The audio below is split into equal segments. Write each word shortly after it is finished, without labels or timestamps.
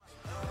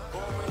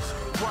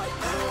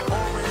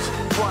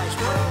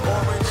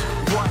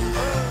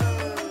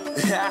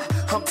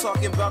I'm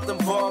talking about them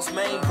balls,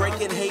 man.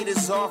 Breaking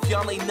haters off,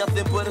 y'all ain't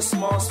nothing but a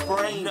small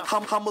sprain.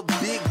 I'm a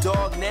big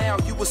dog now,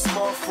 you a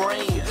small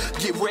frame.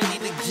 Get ready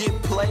to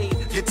get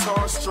played,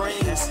 guitar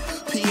strings,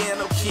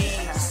 piano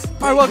keys.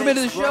 All right, welcome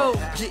into the show.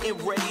 Getting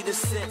ready to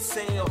set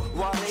sail.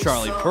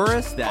 Charlie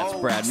Burris, that's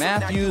Brad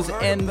Matthews,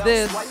 and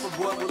this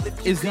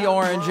is the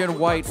Orange and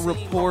White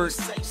Report,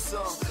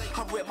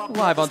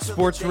 live on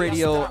Sports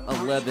Radio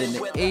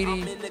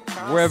 1180,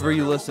 wherever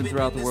you listen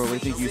throughout the world. We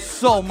thank you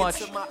so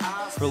much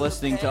for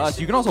listening to us.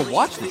 You can also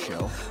watch the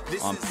show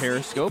on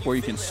Periscope, or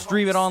you can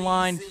stream it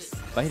online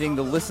by hitting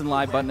the Listen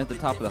Live button at the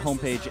top of the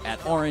homepage at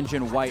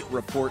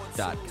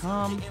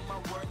orangeandwhitereport.com.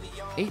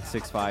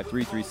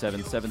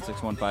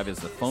 865-337-7615 is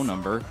the phone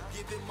number.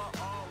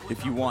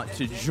 If you want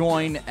to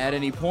join at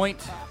any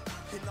point.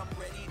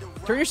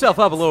 Turn yourself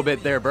up a little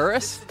bit there,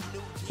 Burris.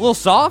 A little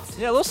soft?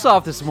 Yeah, a little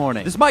soft this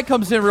morning. This mic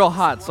comes in real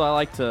hot, so I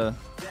like to...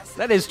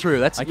 That is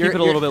true. I keep it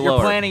a little bit You're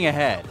lower. planning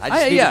ahead. I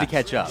just needed to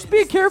catch up. Just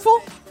be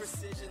careful.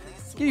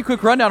 Give you a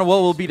quick rundown of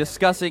what we'll be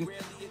discussing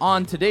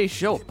on today's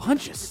show. A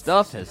bunch of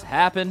stuff has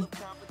happened.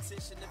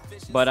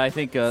 But I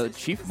think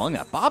chief among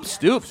that, Bob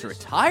Stoops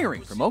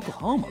retiring from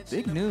Oklahoma.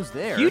 Big news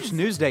there. Huge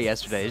news day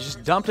yesterday. It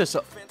just dumped us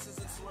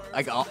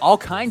like all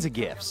kinds of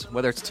gifts,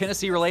 whether it's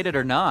Tennessee related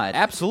or not.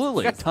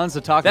 Absolutely. We got tons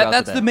to talk about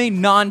That's today. the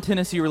main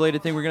non-Tennessee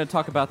related thing. We're going to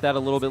talk about that a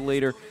little bit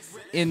later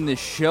in the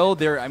show.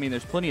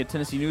 There's plenty of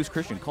Tennessee news.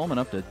 Christian Coleman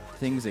up to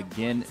things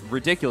again,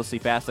 ridiculously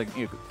fast.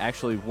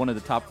 Actually, one of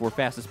the top 4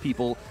 fastest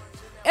people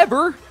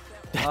ever.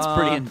 That's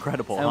pretty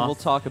incredible. And we'll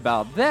talk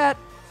about that.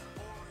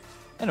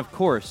 And of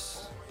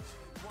course,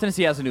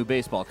 Tennessee has a new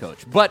baseball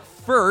coach. But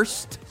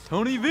first,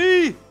 Tony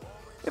V. we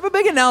have a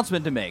big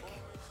announcement to make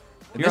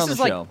here on the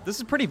show. This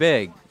is pretty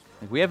big.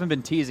 We haven't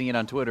been teasing it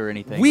on Twitter or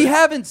anything. We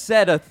haven't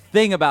said a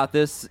thing about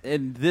this,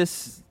 and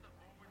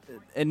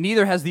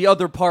neither has the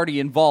other party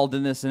involved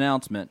in this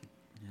announcement.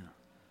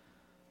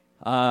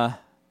 But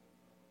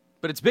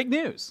it's big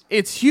news.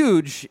 It's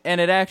huge,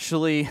 and it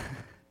actually...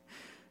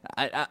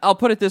 I'll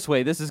put it this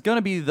way: this is going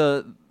to be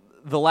the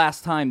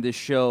last time this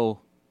show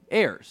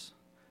airs.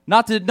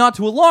 Not to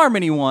alarm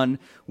anyone,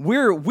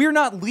 we're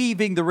not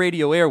leaving the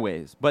radio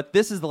airways, but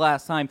this is the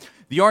last time.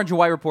 The Orange and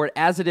White Report,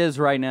 as it is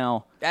right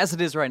now,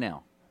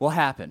 will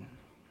happen.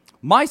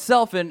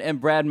 Myself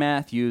and Brad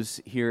Matthews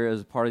here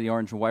as part of the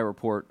Orange and White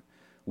Report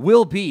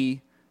will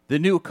be the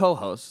new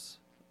co-hosts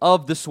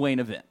of the Swain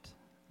event.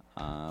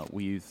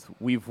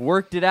 We've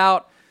worked it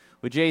out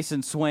with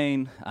Jason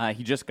Swain.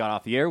 He just got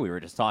off the air. We were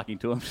just talking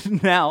to him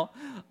now.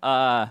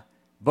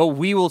 But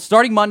we will,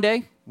 starting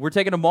Monday, we're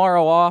taking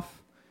tomorrow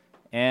off,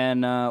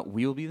 and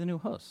we will be the new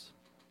hosts.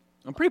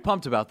 I'm pretty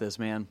pumped about this,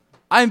 man.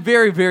 I'm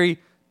very, very,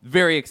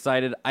 very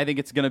excited. I think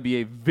it's going to be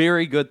a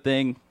very good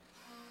thing.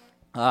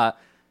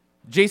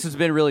 Jason's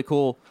been really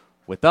cool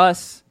with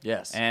us.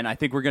 Yes. And I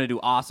think we're going to do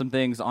awesome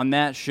things on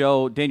that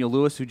show. Daniel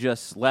Lewis, who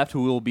just left,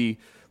 who will be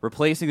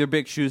replacing their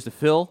big shoes to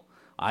fill.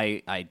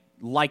 I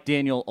like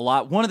Daniel a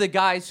lot. One of the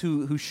guys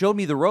who showed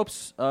me the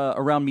ropes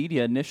around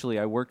media initially.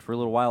 I worked for a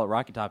little while at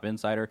Rocky Top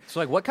Insider.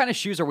 So, what kind of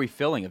shoes are we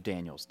filling of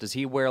Daniel's? Does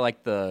he wear,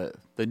 the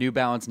New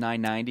Balance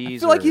 990s? I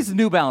feel like he's a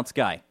New Balance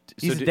guy.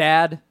 He's a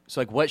dad.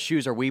 So, what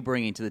shoes are we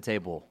bringing to the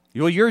table?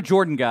 Well, you're a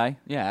Jordan guy.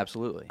 Yeah,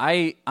 absolutely.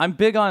 I'm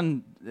big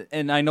on,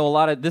 and I know a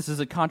lot of, this is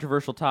a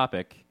controversial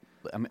topic.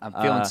 I'm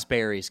feeling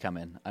Sperry's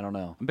coming. I don't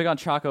know. I'm big on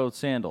Chaco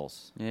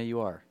sandals. Yeah, you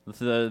are.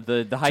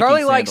 The hiking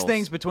Charlie likes sandals.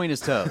 things between his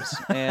toes,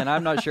 and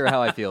I'm not sure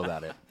how I feel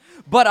about it.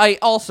 But I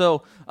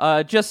also,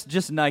 just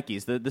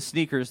Nikes, the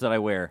sneakers that I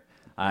wear.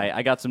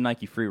 I got some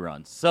Nike free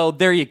runs. So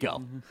there you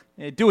go.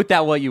 Do with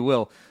that what you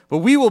will. But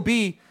we will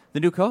be the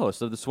new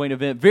co-host of the Swain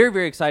event. Very,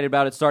 very excited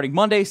about it. Starting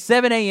Monday,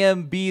 7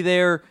 a.m. Be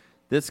there.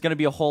 This is going to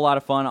be a whole lot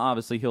of fun.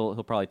 Obviously, he'll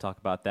probably talk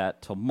about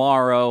that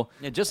tomorrow.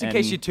 Yeah, just in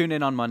case you tune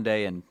in on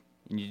Monday and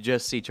you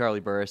just see Charlie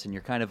Burris and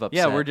you're kind of upset.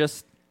 Yeah, we're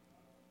just...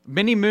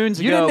 Many moons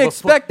ago... You didn't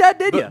expect that,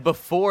 did you?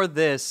 Before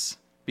this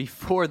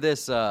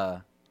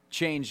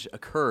change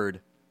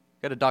occurred,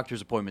 got a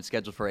doctor's appointment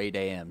scheduled for 8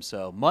 a.m.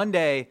 So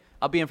Monday,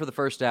 I'll be in for the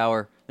first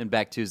hour, then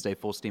back Tuesday,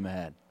 full steam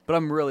ahead. But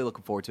I'm really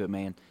looking forward to it,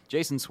 man.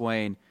 Jason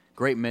Swain,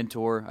 great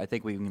mentor. I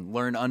think we can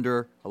learn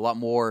under a lot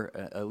more,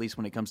 at least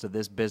when it comes to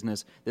this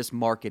business, this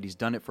market. He's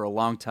done it for a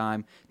long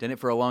time,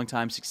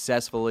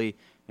 successfully,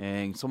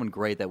 and someone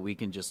great that we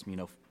can just,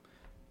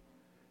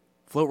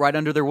 float right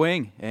under their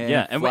wing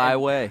and fly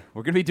away.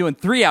 We're going to be doing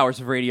 3 hours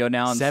of radio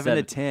now. 7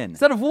 to 10.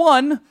 Instead of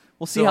one.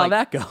 We'll see how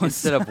that goes.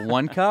 Instead of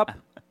one cup,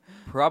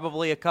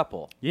 probably a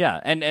couple.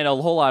 Yeah, and a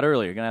whole lot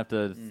earlier. You're going to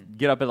have to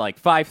get up at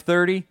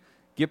 5:30,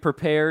 get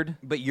prepared.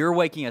 But you're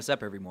waking us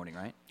up every morning,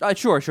 right?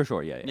 Sure.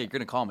 Yeah, you're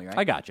going to call me, right?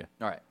 I got you.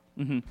 All right.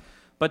 Mm-hmm.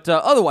 But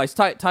otherwise,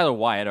 Tyler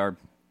Wyatt, our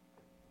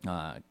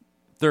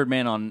third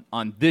man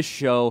on this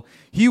show,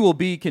 he will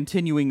be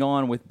continuing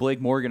on with Blake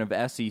Morgan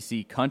of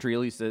SEC Country. At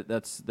least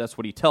that's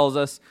what he tells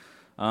us.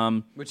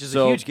 Which is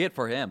a huge get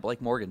for him.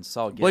 Blake Morgan's a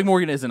solid get. Blake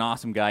Morgan is an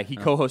awesome guy. He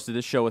co-hosted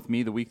this show with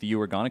me the week that you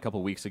were gone a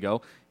couple weeks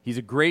ago. He's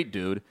a great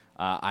dude.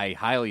 I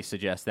highly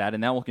suggest that,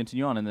 and that will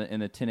continue on in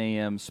the 10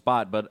 a.m.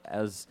 spot. But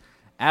as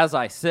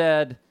I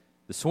said,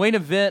 the Swain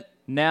event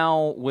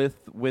now with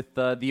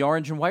the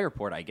Orange and White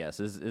report, I guess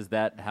is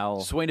that how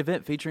Swain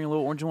event featuring a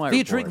little Orange and White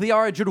featuring report. the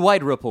Orange and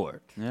White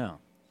report. Yeah.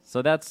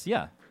 So that's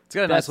It's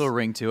got a nice little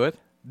ring to it.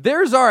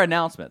 There's our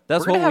announcement.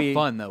 That's We're what gonna have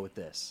fun though with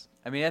this.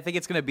 I mean, I think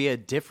it's going to be a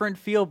different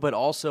feel, but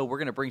also we're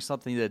going to bring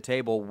something to the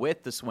table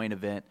with the Swain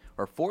event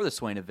or for the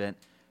Swain event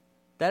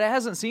that it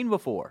hasn't seen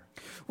before.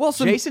 Well,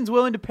 Jason's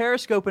willing to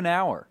Periscope an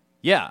hour.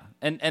 Yeah,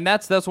 and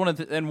that's one of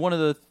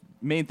the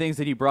main things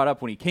that he brought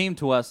up when he came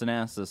to us and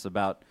asked us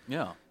about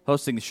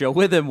hosting the show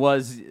with him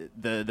was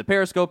the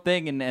Periscope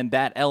thing and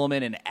that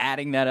element and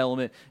adding that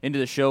element into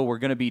the show. We're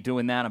going to be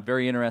doing that. I'm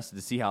very interested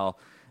to see how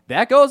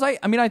that goes. I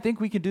mean, I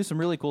think we could do some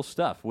really cool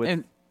stuff with.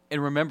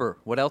 And remember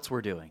what else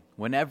we're doing.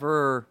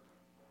 Whenever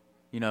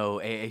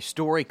a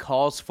story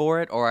calls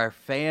for it or our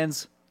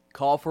fans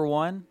call for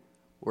one,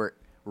 we're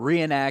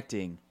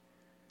reestablishing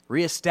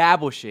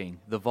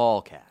the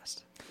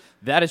Volcast.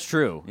 That is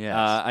true. Yes.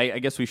 I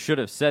guess we should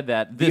have said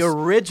that. The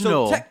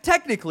original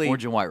technically,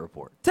 Orange and White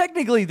report.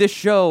 Technically, this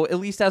show, at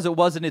least as it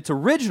was in its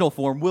original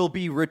form, will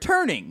be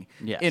returning.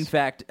 Yes. In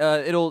fact,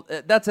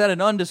 that's at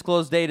an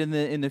undisclosed date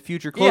in the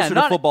future, closer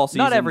to football season.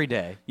 Not every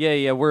day.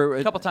 Yeah. We're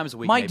a couple times a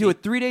week. Might maybe. do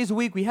it 3 days a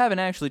week. We haven't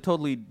actually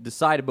totally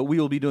decided, but we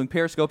will be doing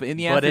Periscope in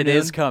the afternoon. But it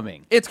is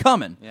coming. It's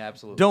coming. Yeah,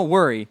 absolutely. Don't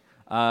worry.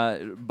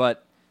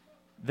 But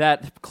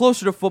that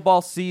closer to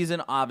football season,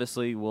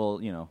 obviously,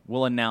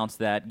 we'll announce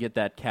that, get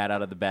that cat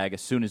out of the bag as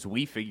soon as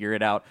we figure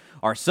it out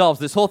ourselves.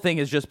 This whole thing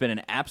has just been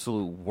an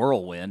absolute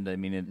whirlwind. I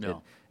mean,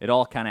 it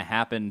all kind of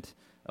happened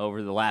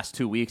over the last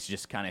 2 weeks,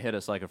 just kind of hit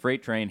us like a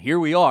freight train. Here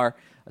we are.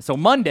 So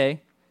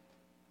Monday,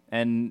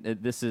 and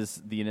this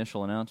is the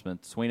initial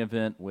announcement, Swain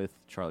event with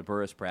Charlie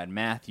Burris, Brad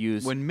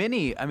Matthews. And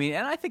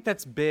I think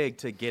that's big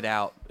to get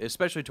out,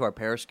 especially to our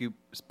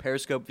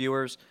Periscope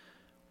viewers.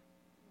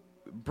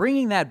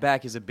 Bringing that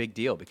back is a big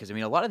deal because, a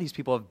lot of these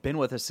people have been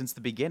with us since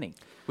the beginning.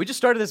 We just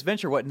started this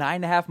venture,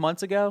 9.5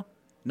 months ago?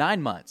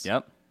 9 months.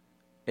 Yep.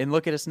 And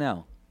look at us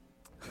now.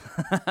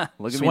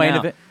 Look at me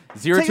now.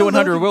 0 to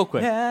 100 real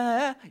quick.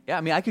 Yeah,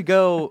 I could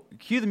go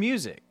cue the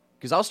music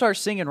because I'll start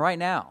singing right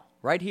now.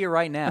 Right here,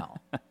 right now.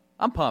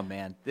 I'm pumped,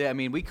 man.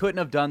 We couldn't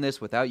have done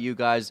this without you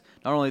guys,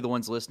 not only the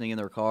ones listening in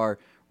their car,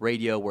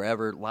 radio,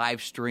 wherever,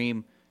 live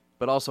stream,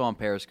 but also on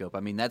Periscope.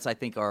 That's, I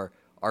think, our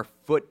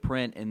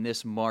footprint in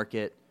this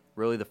market.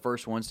 Really the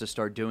first ones to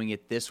start doing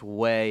it this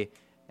way,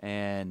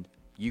 and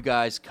you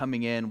guys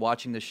coming in,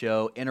 watching the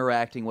show,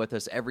 interacting with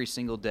us every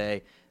single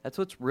day, that's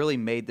what's really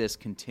made this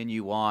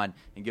continue on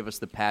and give us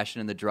the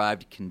passion and the drive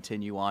to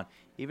continue on,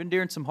 even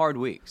during some hard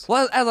weeks.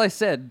 Well, as I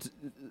said,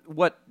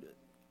 what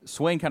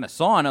Swain kind of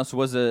saw in us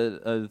was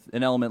an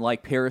element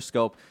like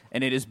Periscope,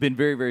 and it has been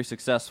very, very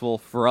successful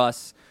for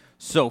us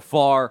so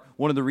far.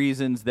 One of the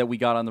reasons that we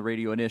got on the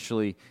radio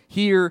initially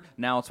here,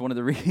 now it's one of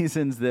the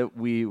reasons that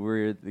we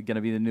were going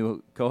to be the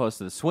new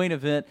co-host of the Swain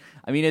event.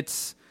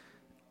 It's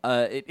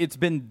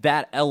been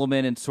that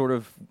element, and sort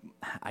of,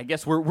 I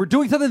guess we're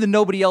doing something that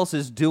nobody else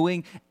is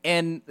doing,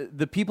 and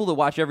the people that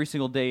watch every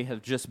single day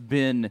have just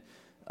been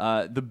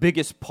the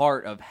biggest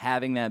part of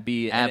having that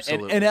be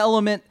an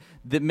element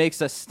that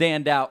makes us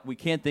stand out. We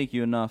can't thank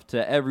you enough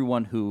to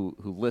everyone who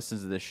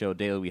listens to this show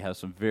daily. We have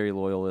some very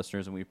loyal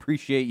listeners, and we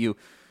appreciate you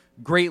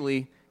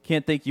greatly.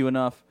 Can't thank you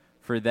enough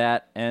for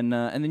that. And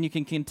then you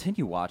can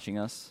continue watching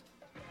us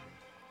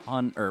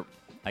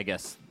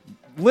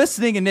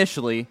listening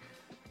initially.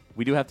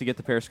 We do have to get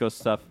the Periscope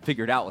stuff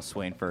figured out with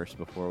Swain first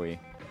before we...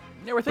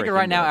 Yeah, we're thinking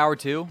right now, hour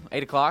 2,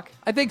 8 o'clock.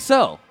 I think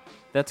so.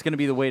 That's going to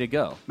be the way to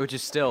go. Which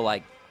is still,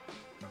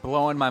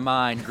 blowing my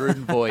mind,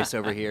 Gruden voice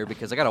over here,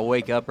 because I got to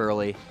wake up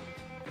early.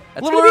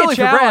 That's a little early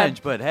for Brad.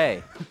 But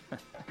hey,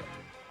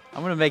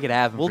 I'm going to make it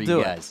happen for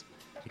you guys.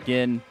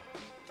 Again,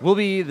 we'll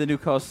be the new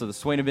host of the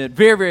Swain event.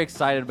 Very, very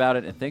excited about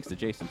it, and thanks to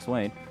Jason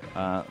Swain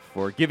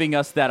for giving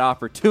us that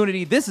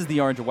opportunity. This is the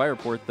Orange and White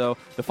Report, though,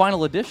 the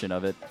final edition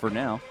of it for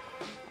now.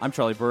 I'm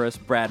Charlie Burris,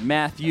 Brad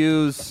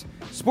Matthews,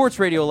 Sports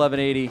Radio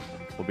 1180.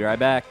 We'll be right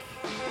back.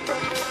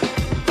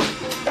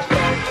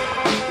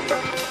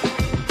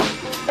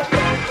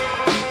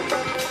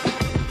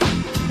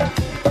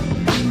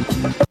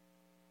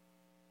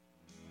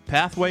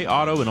 Pathway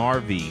Auto and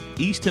RV,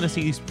 East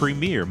Tennessee's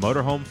premier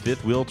motorhome,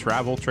 fifth wheel,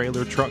 travel,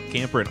 trailer, truck,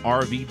 camper, and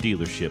RV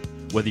dealership.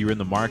 Whether you're in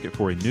the market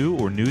for a new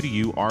or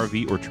new-to-you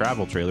RV or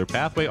travel trailer,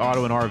 Pathway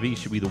Auto and RV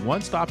should be the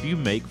one stop you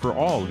make for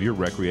all of your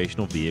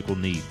recreational vehicle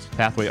needs.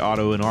 Pathway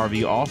Auto and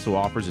RV also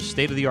offers a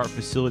state-of-the-art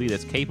facility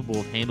that's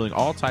capable of handling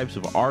all types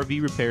of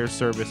RV repair,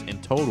 service,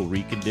 and total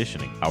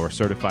reconditioning. Our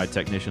certified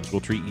technicians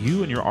will treat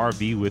you and your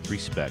RV with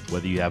respect,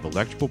 whether you have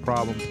electrical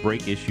problems,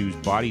 brake issues,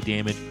 body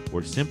damage,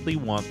 or simply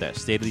want that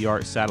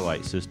state-of-the-art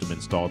satellite system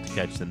installed to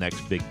catch the next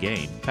big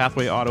game.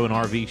 Pathway Auto and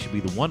RV should be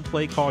the one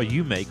play call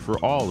you make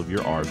for all of your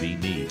RV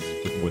needs.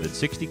 With more than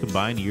 60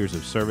 combined years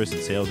of service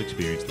and sales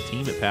experience, the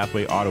team at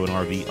Pathway Auto and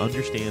RV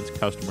understands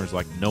customers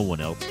like no one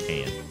else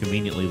can.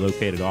 Conveniently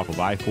located off of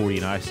I-40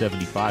 and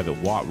I-75 at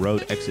Watt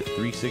Road, exit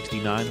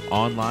 369,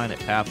 online at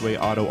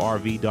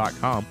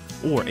pathwayautorv.com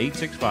or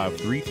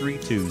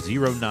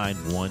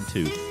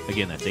 865-332-0912.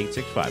 Again, that's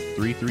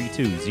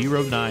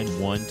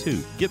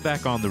 865-332-0912. Get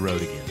back on the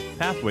road again.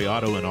 Pathway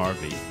Auto and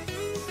RV.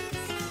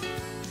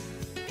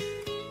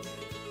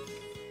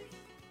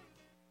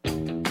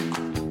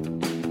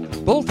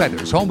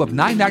 Bullfeathers, home of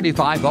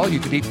 $9.95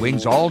 all-you-can-eat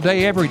wings all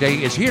day, every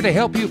day, is here to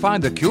help you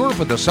find the cure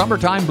for the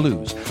summertime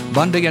blues.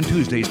 Monday and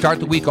Tuesday, start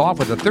the week off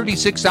with a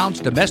 36-ounce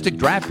domestic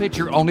draft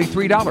pitcher, only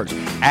 $3.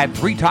 Add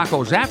 3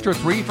 tacos after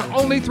 3 for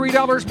only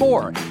 $3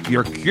 more.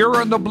 You're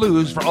curing the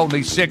blues for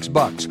only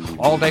 $6.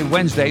 All day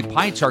Wednesday,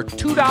 pints are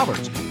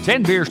 $2.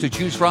 10 beers to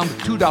choose from,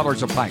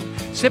 $2 a pint.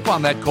 Sip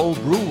on that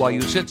cold brew while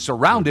you sit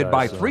surrounded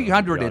by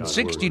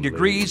 360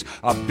 degrees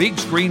of big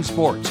screen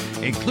sports,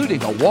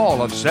 including a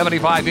wall of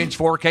 75-inch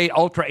 4K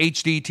Ultra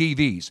HD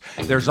TVs.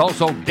 There's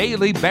also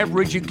daily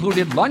beverage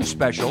included lunch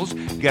specials.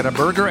 Get a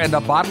burger and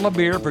a bottle of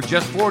beer for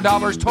just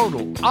 $4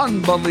 total.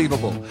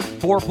 Unbelievable.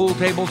 4 pool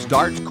tables,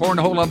 darts,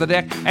 cornhole on the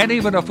deck, and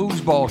even a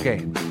foosball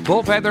game.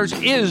 Bullfeathers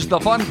is the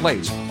fun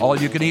place. All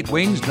you can eat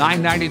wings,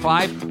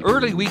 $9.95.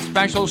 Early week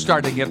specials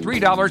starting at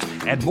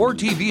 $3, and more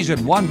TVs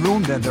in one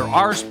room than there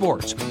are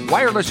sports.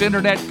 Wireless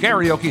internet,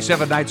 karaoke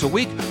 7 nights a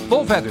week.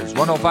 Bullfeathers,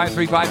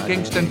 10535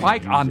 Kingston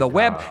Pike, on the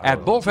web at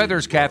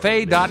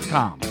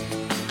bullfeatherscafe.com.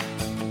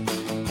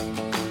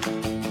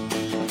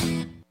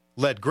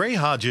 Let Gray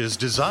Hodges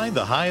design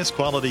the highest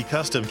quality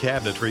custom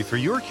cabinetry for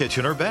your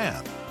kitchen or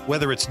bath.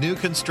 Whether it's new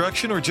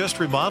construction or just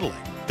remodeling,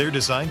 their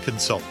design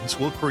consultants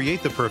will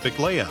create the perfect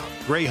layout.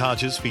 Gray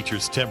Hodges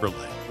features Timberlake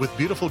with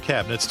beautiful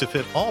cabinets to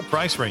fit all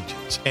price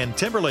ranges. And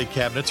Timberlake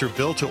cabinets are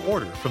built to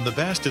order from the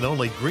best and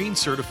only green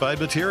certified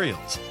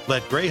materials.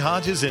 Let Gray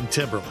Hodges and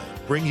Timberlake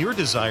bring your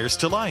desires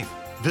to life.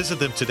 Visit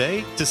them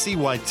today to see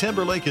why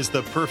Timberlake is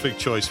the perfect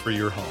choice for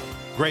your home.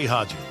 Gray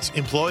Hodges,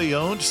 employee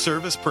owned,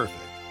 service perfect.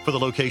 For the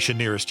location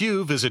nearest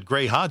you, visit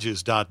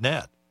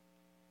grayhodges.net.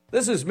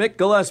 This is Mick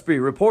Gillespie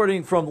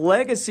reporting from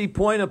Legacy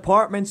Point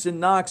Apartments in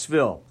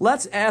Knoxville.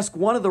 Let's ask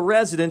one of the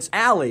residents,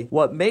 Allie,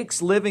 what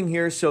makes living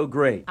here so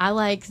great. I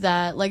like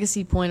that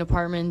Legacy Point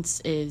Apartments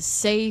is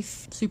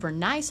safe, super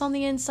nice on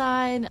the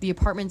inside. The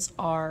apartments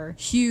are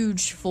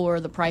huge for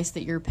the price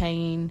that you're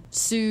paying.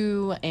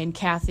 Sue and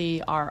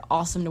Kathy are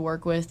awesome to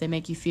work with. They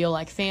make you feel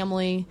like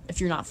family.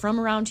 If you're not from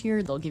around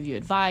here, they'll give you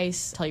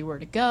advice, tell you where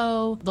to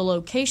go. The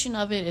location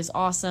of it is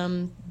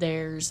awesome.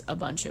 There's a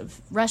bunch of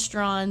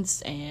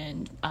restaurants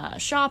and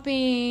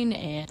shopping,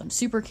 and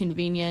super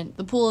convenient.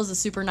 The pool is a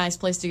super nice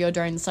place to go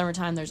during the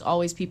summertime. There's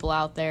always people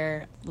out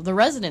there. The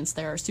residents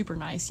there are super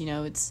nice. You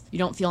know, you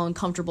don't feel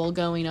uncomfortable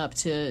going up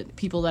to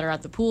people that are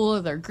at the pool or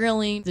they're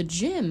grilling. The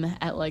gym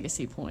at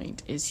Legacy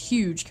Point is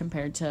huge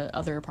compared to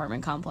other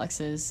apartment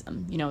complexes.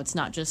 It's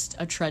not just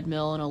a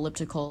treadmill and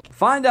elliptical.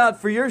 Find out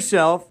for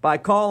yourself by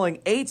calling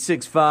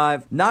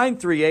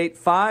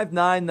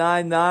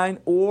 865-938-5999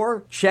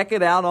 or check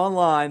it out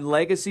online,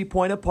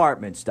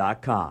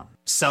 legacypointapartments.com.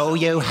 So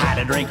you had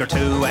a drink or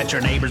two at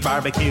your neighbor's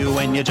barbecue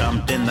when you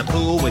jumped in the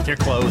pool with your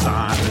clothes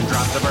on and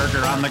dropped the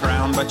burger on the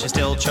ground, but you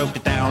still choked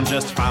it down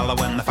just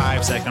following the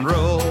 5-second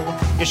rule.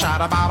 You shot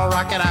a bottle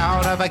rocket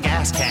out of a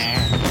gas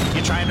can.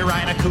 You tried to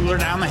ride a cooler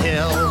down the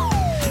hill.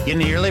 You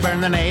nearly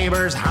burned the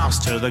neighbor's house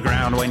to the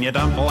ground when you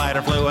dumped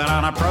lighter fluid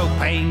on a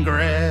propane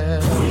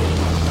grill.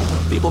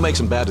 People make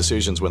some bad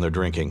decisions when they're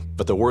drinking,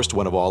 but the worst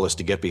one of all is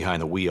to get behind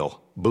the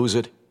wheel, booze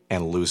it,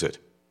 and lose it.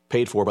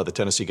 Paid for by the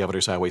Tennessee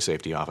Governor's Highway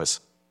Safety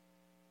Office.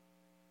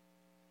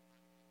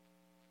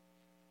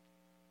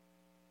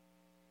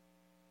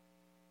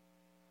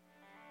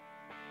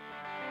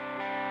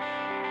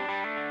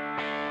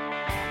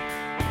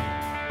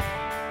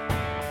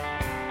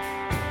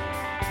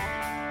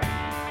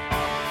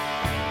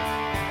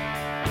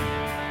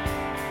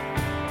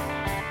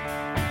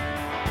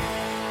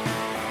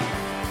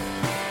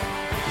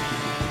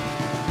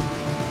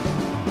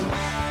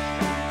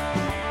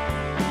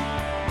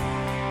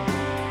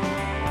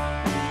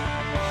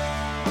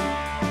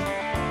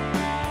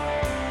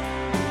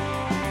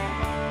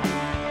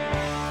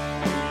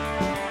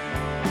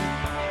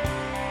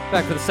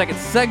 Back for the second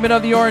segment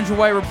of the Orange and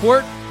White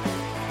Report.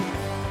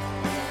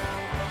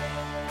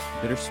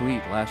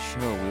 Bittersweet, last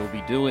show we'll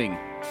be doing.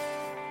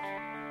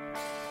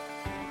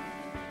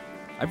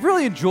 I've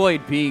really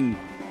enjoyed being,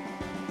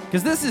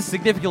 because this is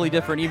significantly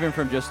different even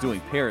from just doing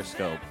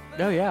Periscope.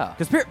 Oh, yeah.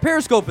 Because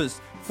Periscope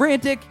is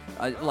frantic,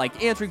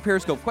 like answering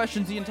Periscope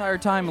questions the entire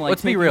time. Like,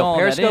 let's be real,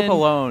 Periscope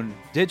alone,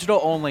 digital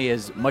only,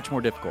 is much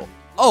more difficult.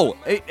 Oh,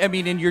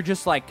 and you're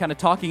just like kind of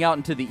talking out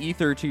into the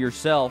ether to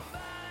yourself.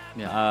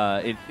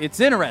 Yeah.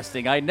 It's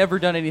interesting. I'd never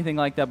done anything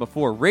like that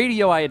before.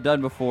 Radio I had done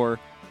before,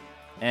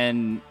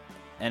 and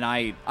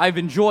I've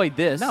enjoyed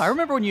this. No, I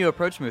remember when you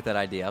approached me with that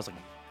idea. I was like,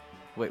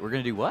 wait, we're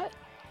going to do what?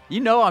 You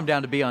know I'm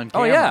down to be on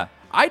camera. Oh, yeah.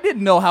 I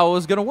didn't know how it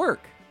was going to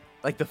work.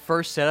 Like the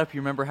first setup, you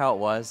remember how it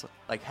was?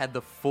 Like had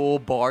the full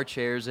bar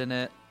chairs in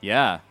it.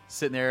 Yeah.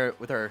 Sitting there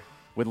with our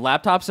with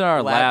laptops in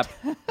our lap,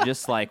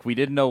 just like we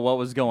didn't know what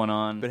was going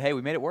on. But hey,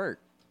 we made it work.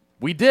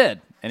 We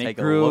did, and Take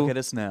it grew. a look at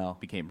us now.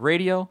 Became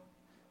radio.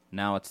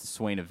 Now it's the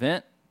Swain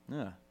event.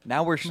 Yeah.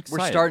 Now we're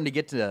excited. starting to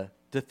get to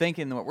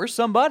thinking that we're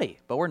somebody,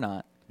 but we're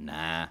not.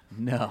 Nah.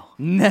 No.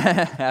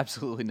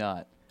 Absolutely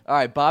not. All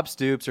right, Bob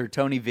Stoops or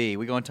Tony V.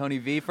 We going Tony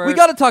V first? We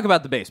got to talk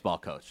about the baseball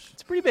coach.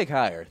 It's a pretty big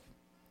hire.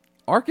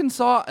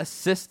 Arkansas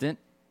assistant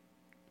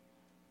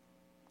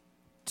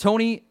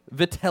Tony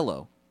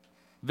Vitello.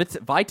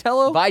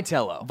 Vitello?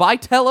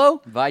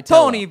 Vitello.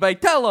 Tony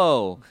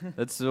Vitello.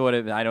 That's what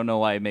I don't know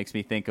why it makes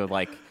me think of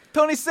like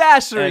Tony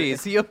Sachery.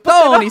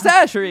 Tony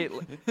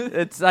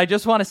Sachery. I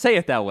just want to say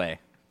it that way.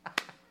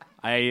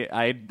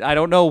 I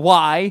don't know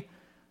why.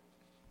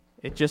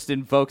 It just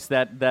invokes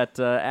that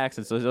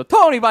accent. So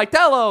Tony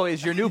Vitello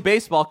is your new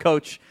baseball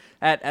coach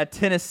at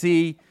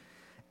Tennessee.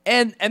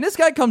 And this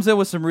guy comes in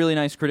with some really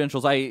nice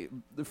credentials.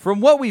 From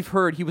what we've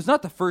heard, he was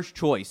not the first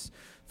choice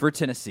for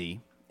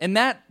Tennessee. And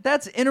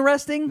that's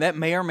interesting. That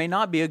may or may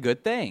not be a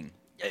good thing.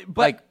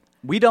 But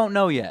we don't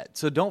know yet.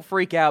 So don't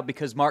freak out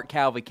because Mark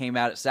Calvey came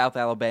out at South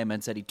Alabama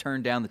and said he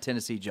turned down the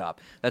Tennessee job.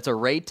 That's a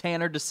Ray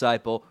Tanner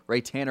disciple.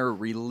 Ray Tanner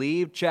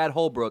relieved Chad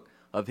Holbrook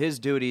of his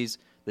duties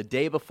the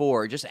day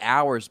before, just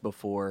hours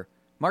before.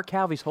 Mark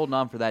Calvey's holding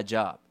on for that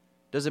job.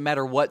 Doesn't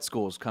matter what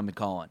schools come to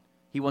calling.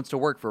 He wants to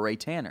work for Ray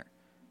Tanner.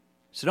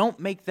 So don't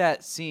make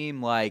that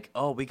seem like,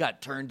 oh, we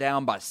got turned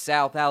down by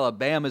South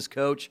Alabama's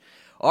coach.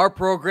 Our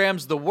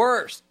program's the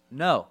worst.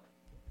 No,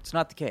 it's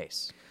not the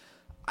case.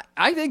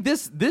 I think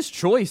this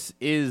choice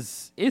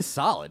is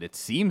solid. It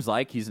seems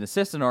like he's an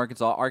assistant at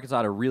Arkansas. Arkansas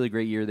had a really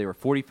great year. They were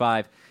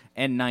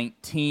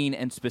 45-19,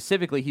 and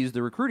specifically, he's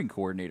the recruiting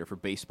coordinator for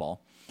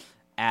baseball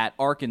at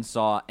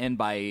Arkansas.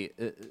 And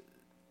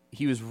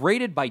he was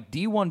rated by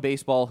D1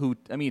 Baseball, who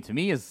to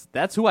me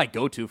that's who I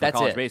go to for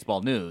college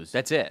baseball news.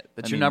 That's it.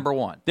 That's your number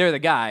one. They're the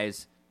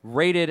guys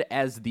rated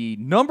as the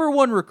number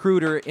one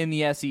recruiter in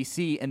the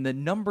SEC and the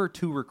number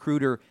 2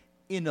 recruiter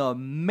in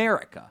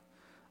America.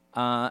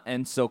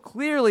 And so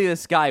clearly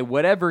this guy,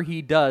 whatever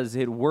he does,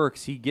 it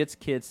works. He gets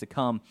kids to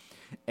come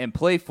and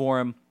play for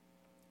him.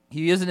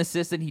 He is an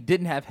assistant. He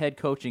didn't have head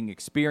coaching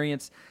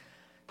experience.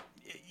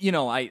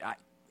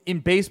 In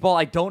baseball,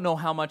 I don't know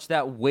how much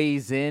that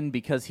weighs in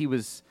because he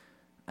was,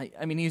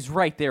 he's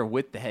right there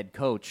with the head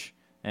coach.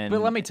 But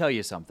let me tell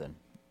you something.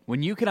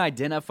 When you can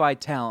identify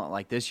talent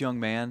like this young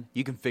man,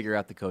 you can figure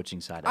out the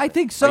coaching side of it. I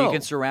think so. Or you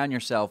can surround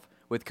yourself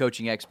with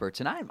coaching experts.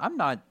 And I'm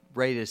not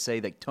ready to say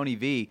that Tony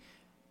V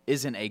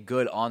isn't a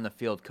good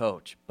on-the-field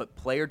coach, but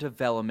player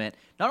development,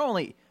 not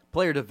only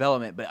player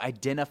development, but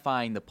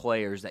identifying the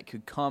players that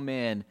could come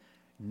in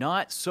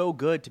not so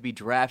good to be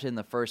drafted in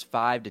the first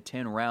 5 to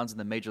 10 rounds in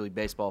the Major League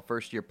Baseball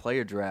first-year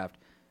player draft,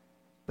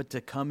 but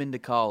to come into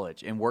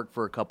college and work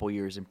for a couple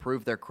years,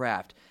 improve their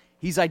craft.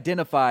 He's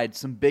identified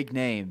some big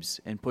names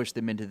and pushed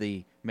them into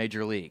the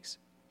major leagues.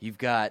 You've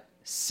got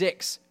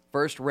 6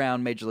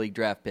 first-round Major League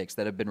draft picks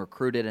that have been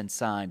recruited and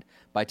signed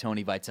by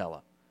Tony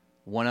Vitello.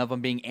 One of them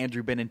being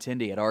Andrew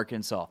Benintendi at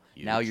Arkansas.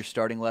 Huge. Now you're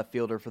starting left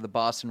fielder for the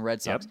Boston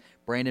Red Sox. Yep.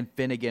 Brandon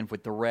Finnegan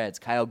with the Reds.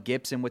 Kyle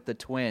Gibson with the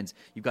Twins.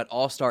 You've got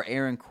All-Star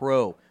Aaron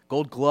Crow,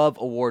 Gold Glove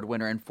Award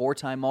winner, and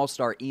 4-time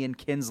All-Star Ian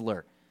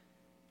Kinsler.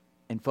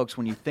 And, folks,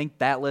 when you think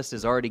that list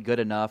is already good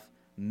enough,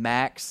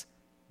 Max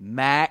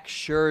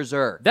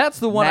Scherzer. That's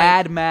the one.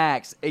 Mad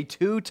Max, a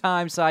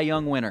 2-time Cy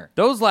Young winner.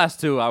 Those last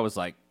 2, I was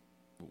like,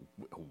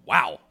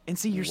 wow. And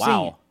see, you're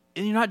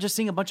not just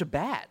seeing a bunch of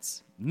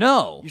bats.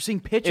 No. You're seeing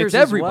pitchers it's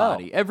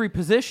everybody, as well. every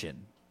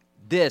position.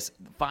 The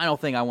final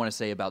thing I want to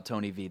say about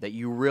Tony V that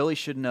you really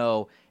should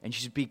know and you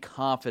should be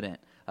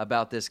confident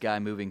about this guy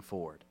moving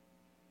forward.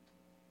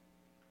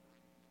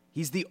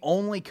 He's the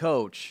only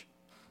coach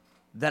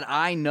that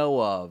I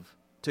know of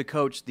to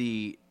coach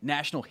the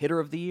National Hitter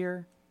of the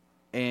Year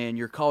and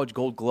your College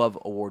Gold Glove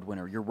Award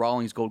winner, your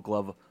Rawlings Gold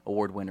Glove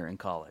Award winner in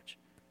college.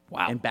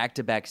 Wow. And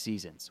back-to-back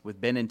seasons with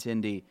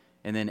Benintendi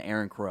and then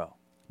Aaron Crow.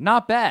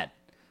 Not bad.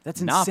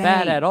 That's not insane.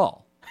 bad at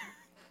all.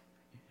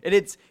 And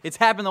it's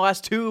happened the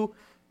last 2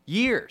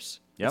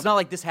 years. Yep. It's not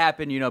like this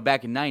happened,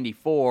 back in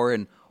 '94,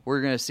 and we're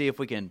going to see if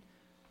we can,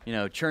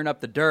 churn up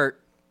the dirt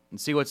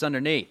and see what's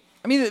underneath.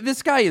 I mean,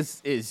 this guy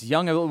is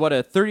young.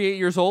 38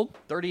 years old?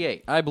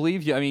 38. I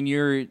believe you. I mean,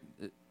 you're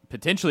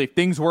potentially, if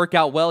things work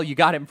out well, you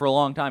got him for a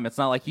long time. It's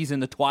not like he's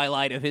in the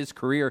twilight of his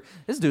career.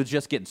 This dude's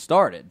just getting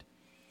started.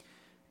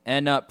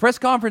 And press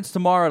conference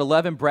tomorrow at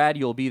 11. Brad,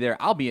 you'll be there.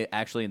 I'll be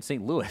actually in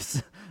St.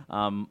 Louis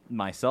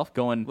myself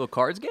going. Little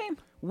cards game?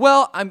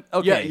 Well, I'm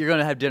okay. Yeah, you're going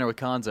to have dinner with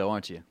Konzo,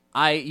 aren't you?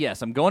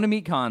 Yes, I'm going to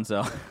meet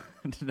Konzo.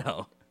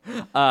 No.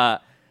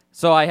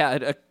 So I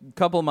had a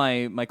couple of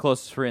my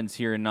closest friends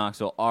here in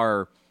Knoxville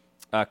are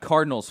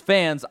Cardinals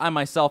fans. I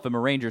myself am a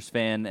Rangers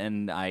fan,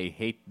 and I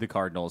hate the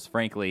Cardinals,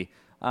 frankly.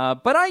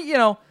 But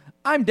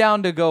I'm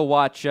down to go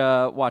watch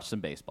some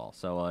baseball.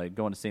 So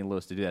going to St.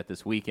 Louis to do that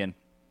this weekend.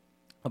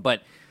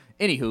 But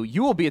anywho,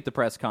 you will be at the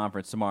press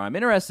conference tomorrow. I'm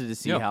interested to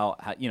see how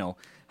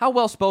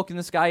well spoken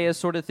this guy is,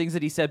 sort of things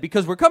that he said,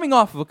 because we're coming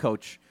off of a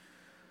coach.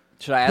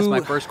 Should I ask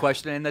my first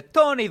question in the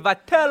Tony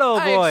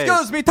Vitello voice?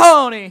 Excuse me,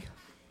 Tony.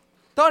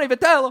 Tony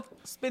Vitello.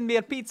 Spin me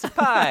a pizza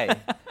pie.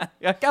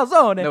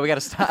 Calzone. No, we got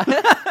to stop.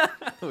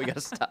 We got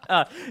to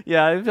stop.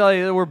 Yeah, I feel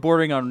like we're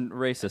bordering on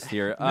racist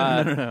here.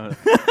 No.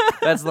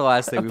 That's the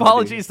last thing we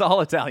Apologies to all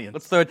Italians.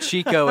 Let's throw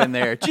Chico in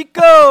there.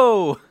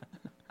 Chico!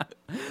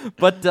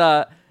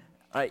 But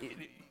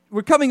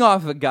we're coming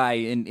off a guy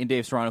in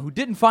Dave Serrano who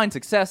didn't find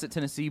success at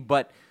Tennessee,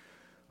 but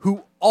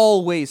who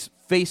always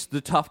faced the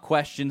tough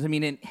questions. I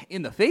mean,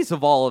 in the face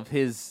of all of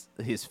his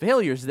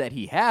failures that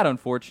he had,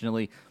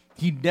 unfortunately,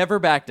 he never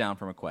backed down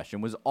from a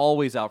question, was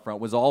always out front,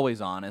 was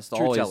always honest.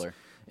 True teller.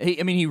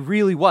 He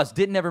really was.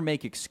 Didn't ever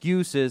make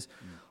excuses.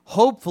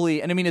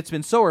 Hopefully, and I mean, it's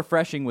been so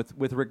refreshing with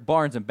Rick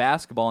Barnes in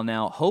basketball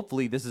now.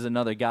 Hopefully, this is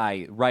another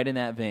guy right in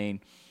that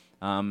vein.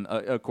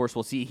 Of course,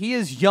 we'll see. He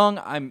is young.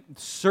 I'm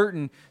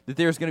certain that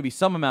there's going to be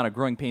some amount of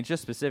growing pains,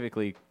 just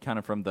specifically kind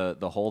of from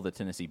the hole that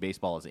Tennessee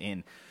baseball is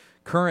in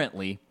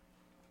currently.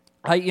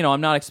 I'm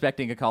not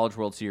expecting a College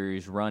World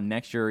Series run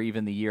next year or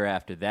even the year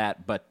after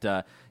that.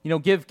 But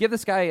give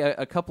this guy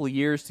a couple of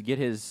years to get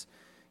his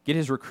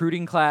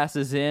recruiting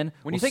classes in.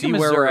 When you We'll think see of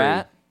where Missouri, we're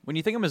at. When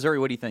you think of Missouri,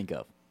 what do you think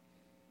of?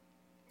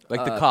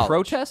 Like the college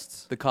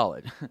protests? The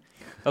college.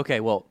 Okay,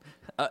 well,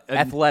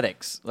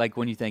 athletics. Like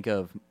when you think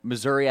of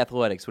Missouri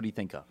athletics, what do you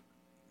think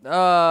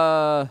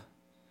of?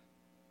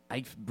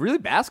 Really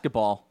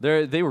basketball.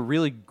 They were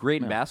really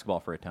great in basketball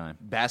for a time.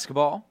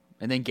 Basketball,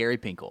 and then Gary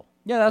Pinkel.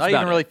 Yeah, that's not about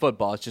even it. really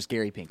football. It's just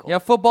Gary Pinkel. Yeah,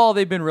 football,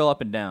 they've been real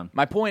up and down.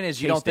 My point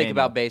is, you Chase don't think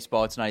Daniel. about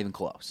baseball. It's not even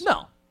close.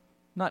 No,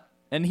 not.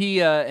 And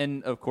he,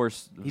 and of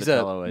course, He's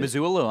Vitello a is-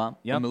 Mizzou alum.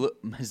 Yep.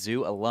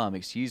 Mizzou alum,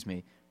 excuse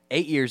me.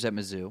 8 years at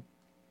Mizzou.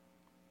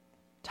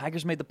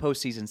 Tigers made the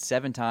postseason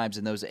 7 times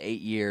in those 8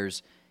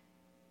 years.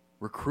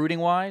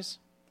 Recruiting-wise,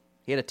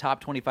 he had a top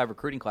 25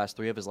 recruiting class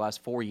 3 of his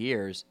last 4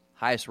 years.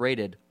 Highest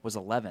rated was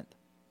 11th.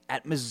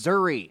 At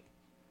Missouri.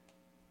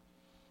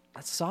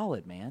 That's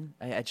solid, man.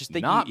 I just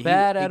think Not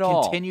bad at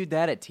all. Continued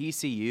that at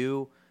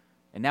TCU.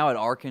 And now at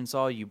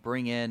Arkansas, you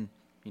bring in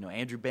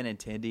Andrew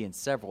Benintendi and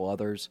several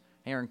others.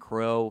 Aaron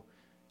Crow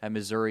at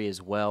Missouri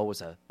as well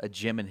was a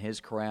gem in his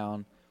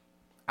crown.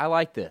 I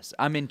like this.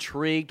 I'm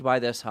intrigued by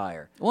this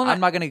hire. Well, I'm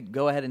not going to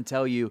go ahead and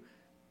tell you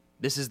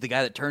this is the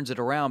guy that turns it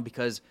around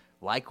because,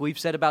 like we've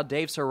said about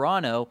Dave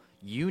Serrano,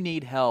 you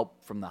need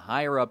help from the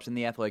higher-ups in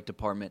the athletic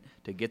department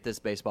to get this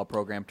baseball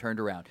program turned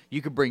around.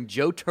 You could bring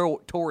Joe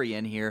Torre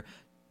in here,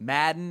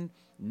 Madden,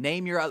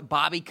 name your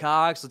Bobby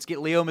Cox. Let's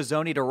get Leo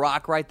Mazzoni to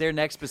rock right there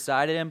next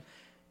beside him.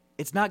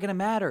 It's not going to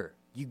matter.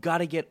 You got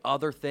to get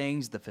other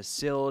things, the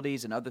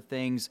facilities and other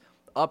things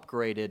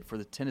upgraded for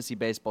the Tennessee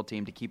baseball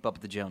team to keep up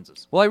with the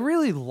Joneses. Well, I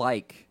really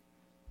like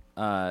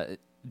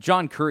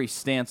John Curry's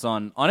stance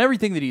on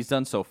everything that he's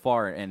done so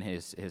far and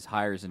his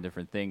hires and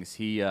different things.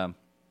 He's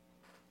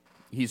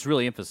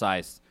really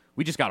emphasized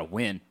we just got to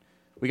win.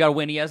 We got to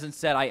win. He hasn't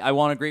said I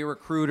want a great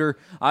recruiter.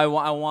 I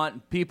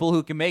want people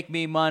who can make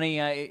me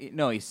money.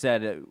 No, he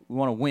said we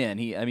want to win.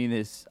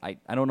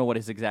 I don't know what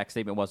his exact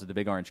statement was at the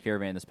Big Orange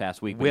Caravan this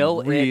past week. But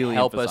Will he really it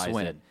help us emphasized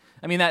win? it.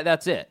 I mean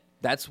that's it.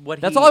 That's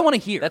all I want to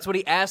hear. That's what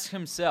he asked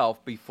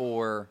himself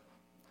before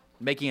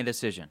making a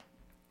decision.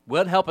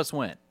 Will it help us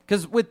win?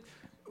 Because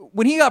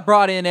when he got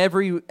brought in,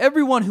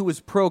 everyone who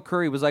was pro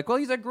Curry was like, well,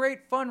 he's a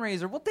great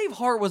fundraiser. Well, Dave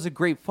Hart was a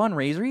great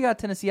fundraiser. He got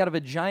Tennessee out of a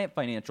giant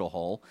financial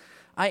hole.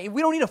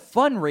 We don't need a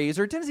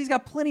fundraiser. Tennessee's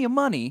got plenty of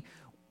money.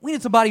 We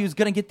need somebody who's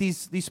going to get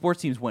these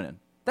sports teams winning.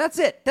 That's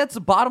it. That's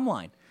the bottom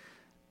line.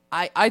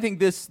 I think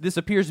this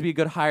appears to be a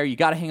good hire. You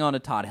got to hang on to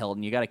Todd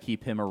Helton. You got to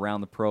keep him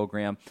around the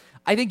program.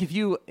 I think if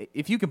you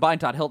combine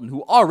Todd Helton,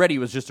 who already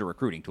was just a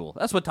recruiting tool,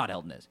 that's what Todd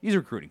Helton is. He's a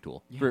recruiting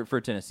tool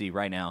for Tennessee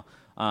right now,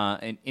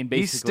 in basically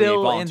He's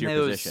still a volunteer in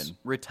those position.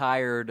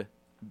 retired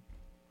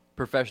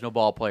professional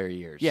ball player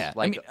years. Yeah,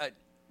 like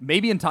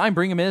maybe in time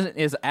bring him in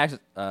as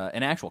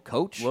an actual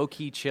coach. low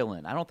key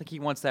chilling. I don't think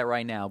he wants that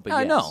right now, but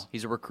I yes, know.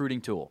 he's a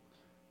recruiting tool.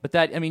 But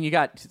you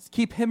got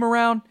keep him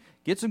around,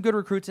 get some good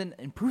recruits, and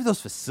improve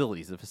those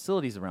facilities. The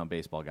facilities around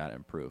baseball got to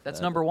improve. That's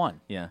number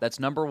one. Yeah.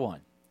 That's number one.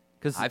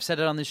 Because I've said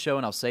it on this show,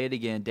 and I'll say it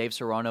again. Dave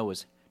Serrano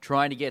was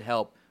trying to get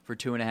help for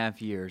 2.5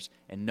 years,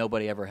 and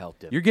nobody ever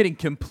helped him. You're getting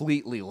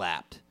completely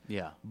lapped.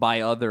 Yeah. By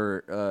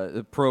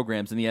other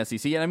programs in the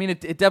SEC. And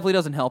it definitely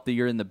doesn't help that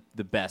you're in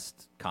the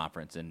best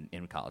conference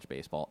in college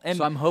baseball. And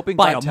so I'm hoping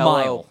by a Vitello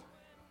mile.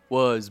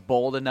 was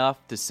bold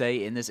enough to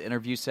say in this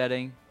interview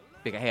setting,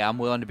 hey, I'm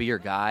willing to be your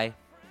guy,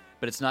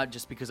 but it's not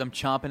just because I'm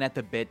chomping at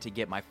the bit to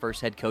get my first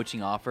head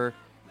coaching offer.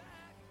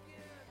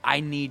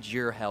 I need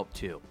your help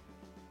too.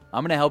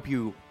 I'm going to help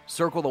you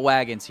circle the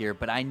wagons here,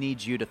 but I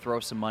need you to throw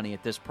some money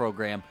at this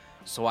program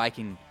so I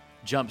can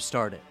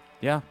jumpstart it.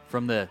 Yeah.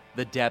 From the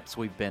depths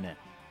we've been in.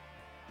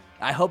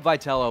 I hope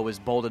Vitello was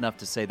bold enough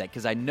to say that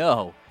because I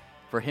know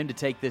for him to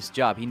take this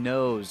job, he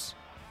knows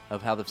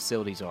of how the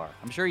facilities are.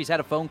 I'm sure he's had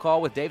a phone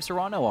call with Dave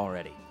Serrano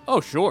already.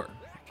 Oh, sure.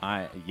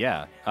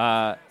 Yeah.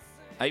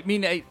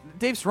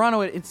 Dave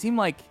Serrano, it seemed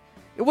like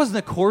it wasn't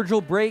a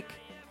cordial break,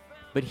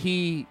 but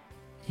he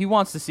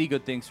wants to see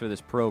good things for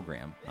this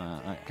program.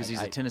 Because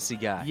he's a Tennessee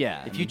guy.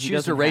 Yeah. If you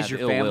choose to raise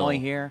your family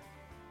here,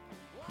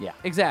 yeah.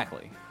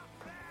 Exactly.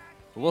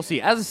 We'll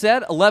see. As I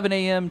said, 11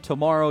 a.m.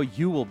 tomorrow,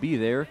 you will be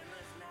there,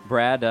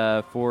 Brad,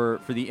 for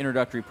the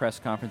introductory press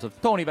conference of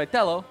Tony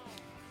Vitello.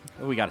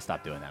 We got to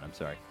stop doing that. I'm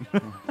sorry.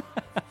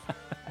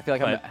 I feel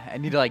like I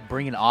need to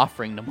bring an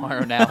offering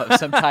tomorrow now of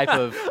some type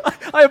of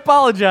I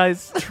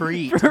apologize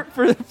treat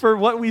for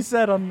what we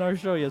said on our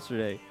show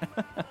yesterday.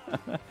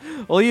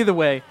 Well, either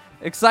way,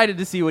 excited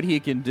to see what he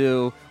can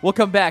do. We'll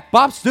come back.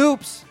 Bob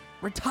Stoops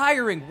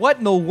retiring. What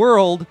in the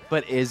world?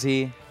 But is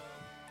he?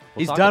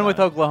 He's talk done about with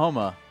it.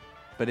 Oklahoma.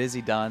 But is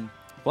he done?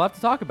 We'll have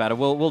to talk about it.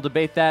 We'll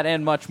debate that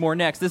and much more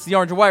next. This is the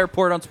Orange and White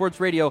Report on Sports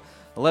Radio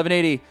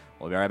 1180.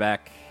 We'll be right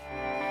back.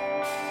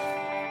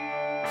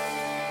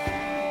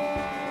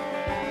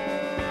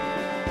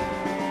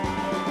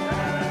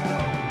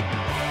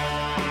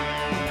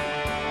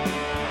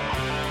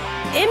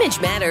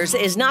 Image Matters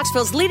is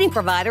Knoxville's leading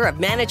provider of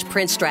managed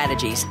print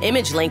strategies.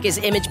 ImageLink is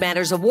Image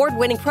Matters'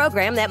 award-winning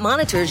program that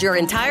monitors your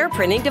entire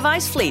printing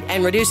device fleet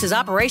and reduces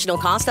operational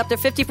costs up to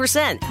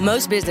 50%.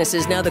 Most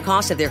businesses know the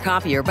cost of their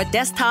copier, but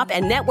desktop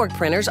and network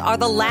printers are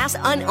the last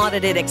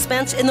unaudited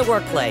expense in the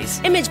workplace.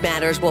 Image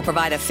Matters will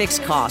provide a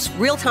fixed cost,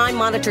 real-time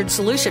monitored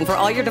solution for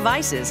all your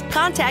devices.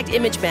 Contact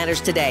Image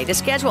Matters today to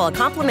schedule a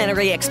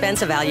complimentary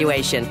expense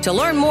evaluation. To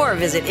learn more,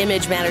 visit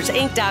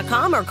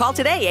ImageMattersInc.com or call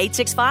today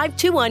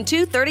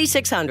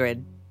 865-212-3600.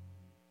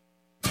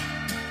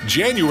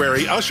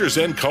 January ushers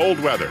in cold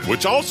weather,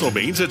 which also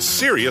means it's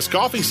serious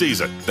coffee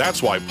season.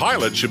 That's why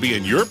Pilot should be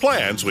in your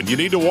plans when you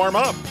need to warm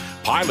up.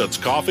 Pilot's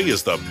coffee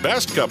is the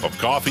best cup of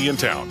coffee in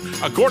town,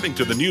 according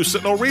to the New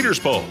Sentinel Readers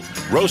Poll.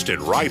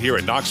 Roasted right here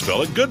in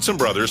Knoxville at Goodson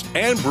Brothers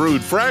and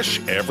brewed fresh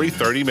every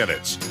 30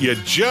 minutes. You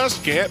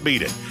just can't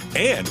beat it.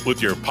 And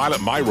with your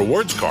Pilot My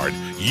Rewards card,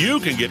 you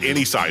can get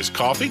any size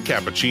coffee,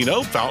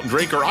 cappuccino, fountain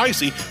drink, or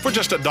icy for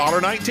just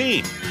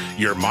 $1.19.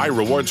 Your My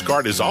Rewards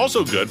card is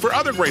also good for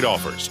other great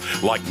offers,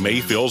 like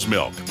Mayfield's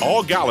Milk.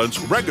 All gallons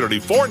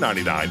regularly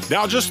 $4.99,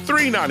 now just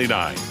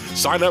 $3.99.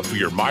 Sign up for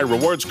your My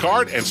Rewards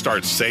card and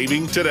start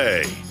saving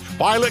today.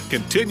 Pilot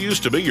continues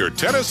to be your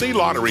Tennessee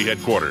Lottery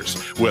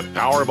headquarters with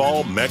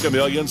Powerball, Mega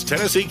Millions,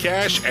 Tennessee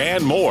Cash,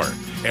 and more.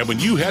 And when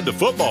you head to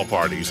football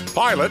parties,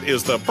 Pilot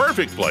is the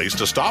perfect place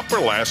to stop for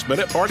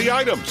last-minute party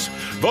items.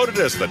 Voted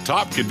as the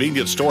top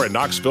convenience store in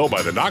Knoxville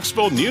by the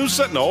Knoxville News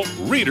Sentinel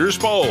Readers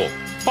Poll.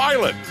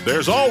 Pilot,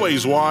 there's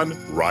always one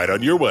right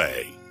on your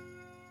way.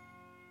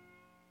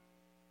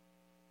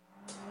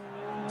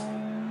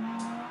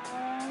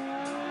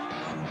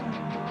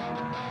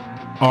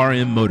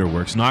 RM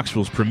Motorworks,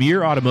 Knoxville's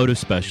premier automotive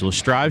specialist,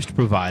 strives to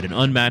provide an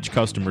unmatched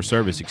customer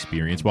service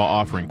experience while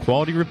offering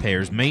quality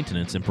repairs,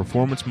 maintenance, and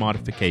performance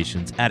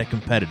modifications at a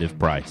competitive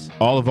price.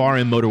 All of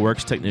RM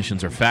Motorworks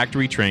technicians are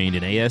factory trained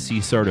and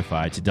ASE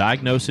certified to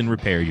diagnose and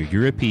repair your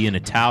European,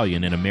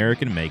 Italian, and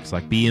American makes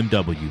like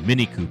BMW,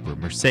 Mini Cooper,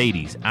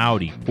 Mercedes,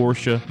 Audi,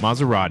 Porsche,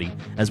 Maserati,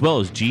 as well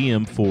as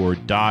GM,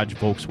 Ford, Dodge,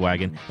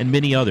 Volkswagen, and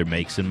many other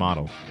makes and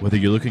models. Whether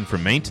you're looking for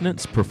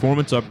maintenance,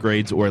 performance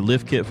upgrades, or a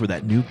lift kit for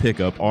that new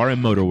pickup,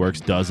 RM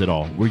Motorworks does it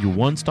all. We're your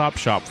one-stop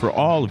shop for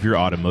all of your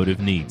automotive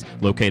needs.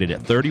 Located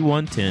at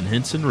 3110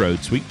 Henson Road,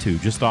 Suite 2,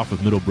 just off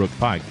of Middlebrook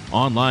Pike.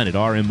 Online at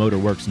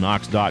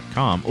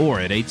rmmotorworksknox.com or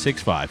at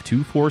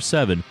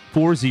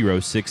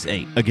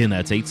 865-247-4068. Again,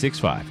 that's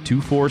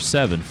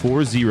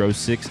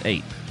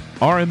 865-247-4068.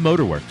 RM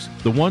Motorworks,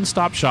 the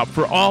one-stop shop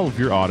for all of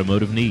your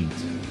automotive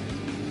needs.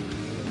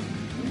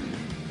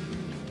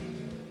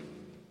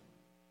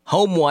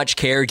 HomeWatch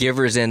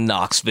Caregivers in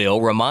Knoxville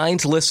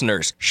reminds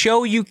listeners,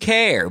 show you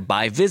care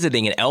by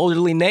visiting an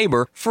elderly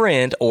neighbor,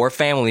 friend, or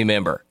family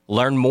member.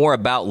 Learn more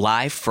about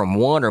life from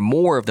one or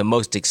more of the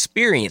most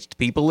experienced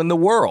people in the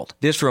world.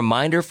 This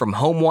reminder from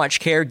HomeWatch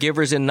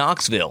Caregivers in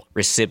Knoxville,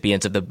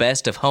 recipients of the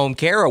Best of Home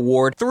Care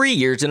Award 3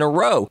 years in a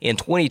row in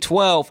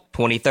 2012,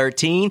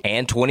 2013,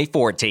 and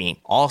 2014.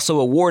 Also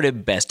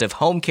awarded Best of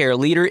Home Care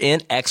Leader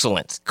in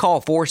Excellence.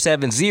 Call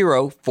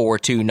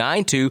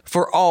 470-4292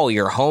 for all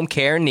your home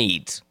care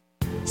needs.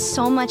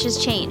 So much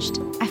has changed.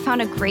 I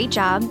found a great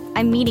job.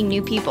 I'm meeting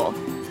new people.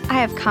 I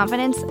have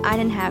confidence I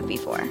didn't have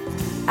before.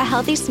 A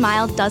healthy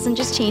smile doesn't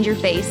just change your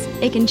face,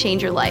 it can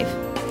change your life.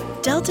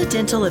 Delta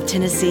Dental of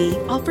Tennessee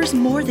offers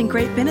more than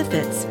great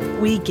benefits.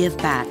 We give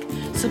back,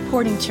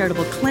 supporting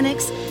charitable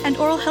clinics and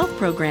oral health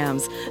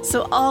programs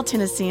so all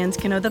Tennesseans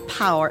can know the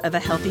power of a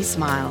healthy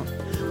smile.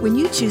 When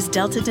you choose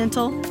Delta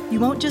Dental, you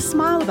won't just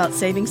smile about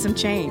saving some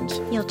change.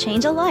 You'll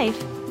change a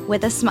life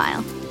with a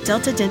smile.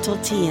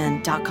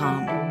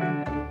 DeltaDentalTN.com.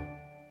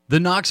 The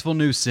Knoxville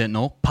News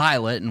Sentinel,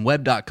 Pilot, and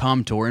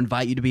Web.com Tour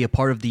invite you to be a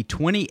part of the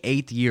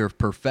 28th year of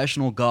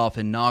professional golf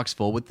in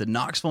Knoxville with the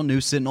Knoxville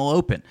News Sentinel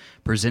Open,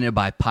 presented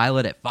by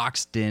Pilot at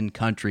Fox Den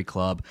Country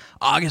Club,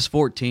 August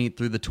 14th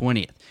through the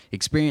 20th.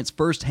 Experience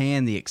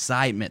firsthand the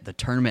excitement the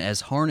tournament has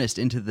harnessed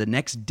into the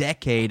next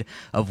decade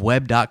of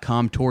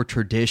Web.com Tour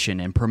tradition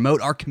and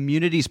promote our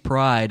community's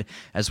pride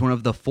as one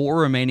of the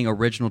 4 remaining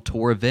original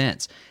tour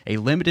events. A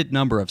limited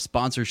number of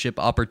sponsorship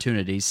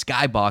opportunities,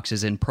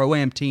 skyboxes, and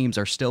pro-am teams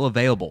are still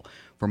available.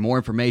 For more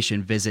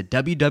information, visit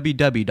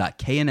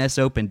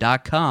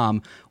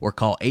www.knsopen.com or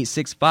call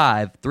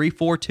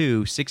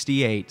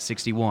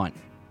 865-342-6861.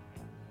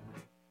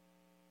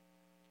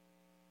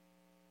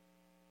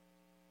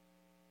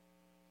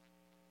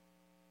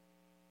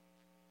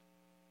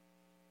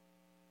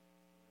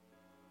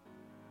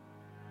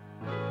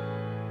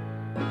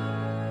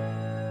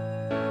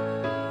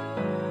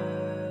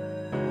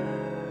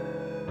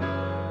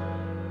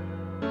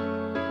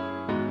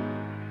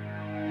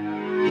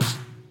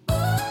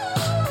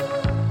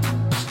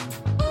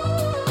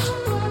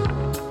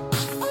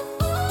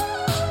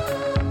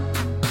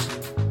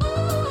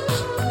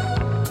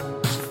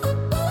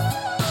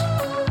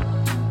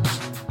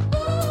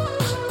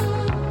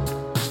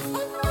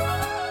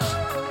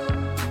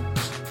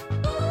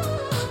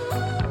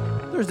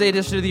 Thursday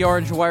edition of the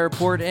Orange and Wire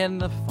Report and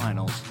the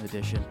final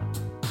edition.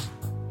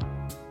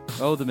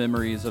 Oh, the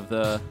memories of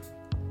the...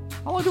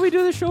 How long did we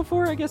do this show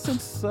for? I guess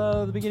since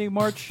the beginning of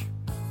March.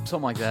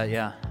 Something like that,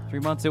 yeah. 3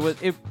 months.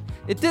 It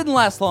didn't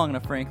last long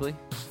enough, frankly.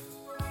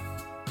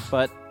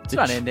 But it's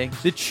not ending.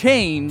 The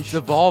change it's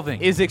evolving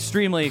is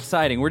extremely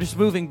exciting. We're just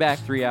moving back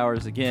 3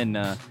 hours again,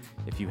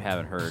 if you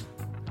haven't heard.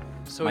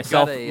 So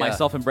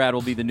myself and Brad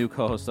will be the new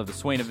co-hosts of the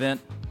Swain event.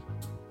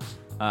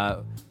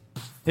 What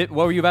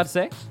were you about to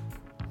say?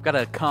 I've got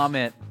a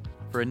comment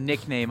for a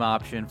nickname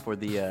option for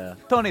the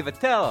Tony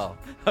Vitello.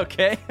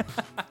 Okay.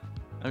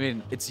 I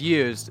mean, it's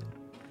used,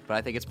 but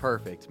I think it's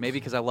perfect. Maybe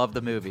because I love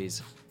the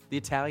movies. The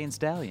Italian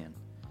Stallion.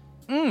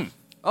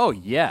 Oh,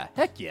 yeah.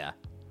 Heck yeah.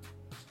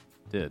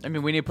 Dude. I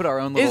mean, we need to put our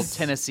own little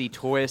Tennessee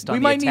twist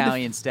on the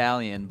Italian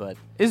Stallion, but...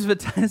 Is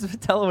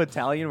Vitello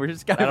Italian? We're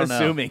just kind of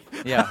assuming.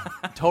 Yeah,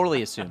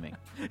 totally assuming.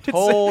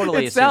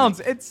 Totally assuming.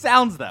 It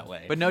sounds that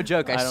way. But no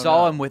joke, I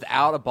saw him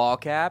without a ball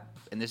cap,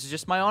 and this is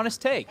just my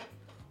honest take.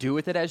 Do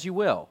with it as you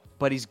will.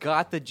 But he's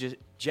got the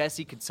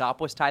Jesse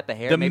Katsopoulos type of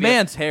hair. The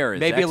man's hair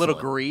is maybe excellent. A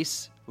little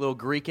grease, a little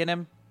Greek in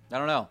him. I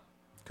don't know.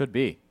 Could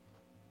be.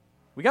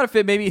 We got to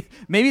fit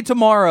maybe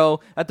tomorrow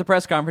at the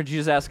press conference you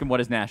just ask him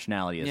what his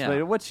nationality is. Yeah.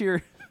 But what's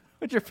your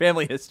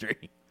family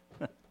history?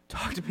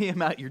 Talk to me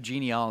about your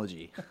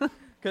genealogy.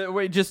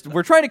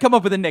 We're trying to come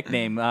up with a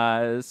nickname,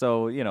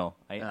 so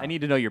I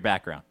need to know your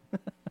background.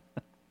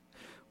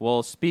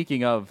 Well,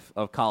 speaking of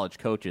college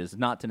coaches,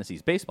 not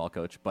Tennessee's baseball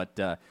coach, but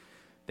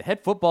the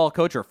head football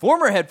coach or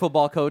former head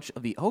football coach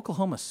of the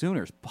Oklahoma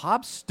Sooners,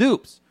 Bob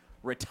Stoops,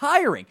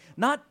 retiring,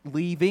 not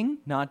leaving,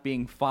 not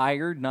being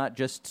fired, not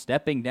just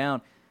stepping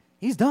down.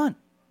 He's done,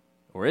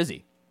 or is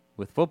he?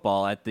 With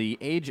football at the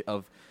age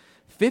of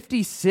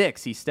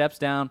 56, he steps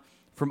down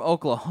from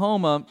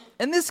Oklahoma,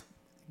 and this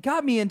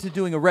got me into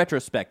doing a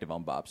retrospective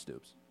on Bob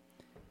Stoops.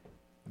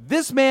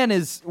 This man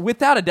is,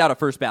 without a doubt, a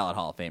first ballot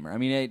Hall of Famer. I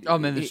mean,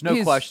 there's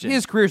no question.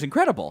 His career's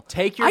incredible.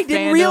 I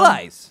didn't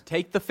realize.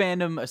 Take the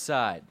fandom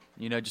aside.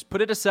 Just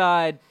put it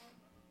aside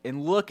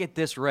and look at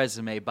this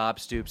resume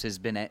Bob Stoops has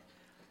been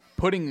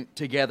putting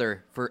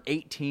together for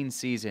 18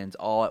 seasons,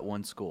 all at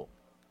one school.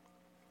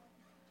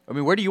 I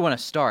mean, where do you want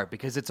to start?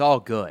 Because it's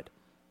all good.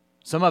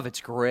 Some of it's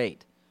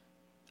great.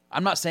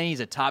 I'm not saying he's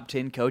a top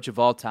 10 coach of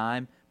all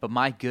time, but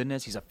my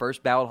goodness, he's a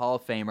first ballot Hall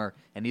of Famer,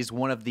 and he's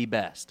one of the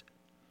best.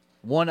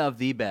 One of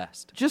the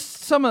best.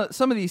 Just some of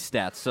these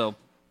stats. So,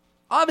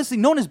 obviously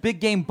known as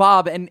Big Game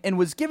Bob, and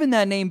was given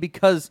that name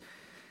because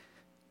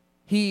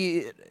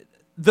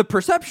the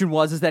perception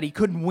was that he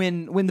couldn't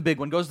win the big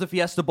one. Goes to the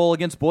Fiesta Bowl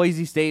against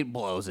Boise State,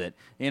 blows it.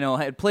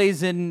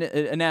 Plays in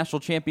a national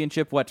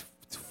championship,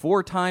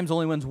 4 times,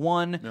 only wins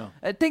 1.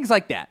 Yeah. Things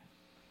like that.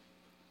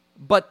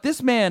 But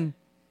this man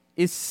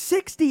is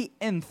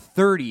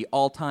 60-30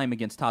 all-time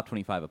against top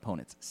 25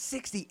 opponents.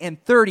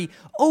 60-30.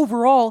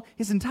 Overall,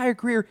 his entire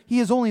career, he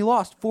has only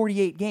lost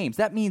 48 games.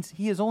 That means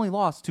he has only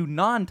lost to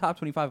non-top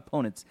 25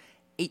 opponents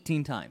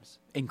 18 times.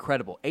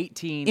 Incredible.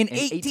 18 in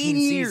 18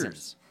 years.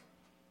 Seasons.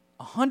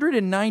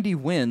 190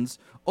 wins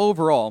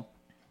overall.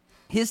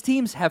 His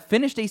teams have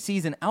finished a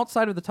season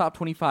outside of the top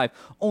 25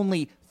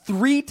 only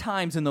 3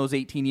 times in those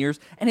 18 years,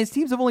 and his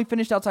teams have only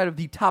finished outside of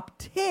the top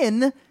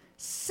 10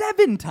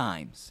 7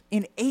 times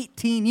in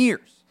 18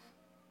 years.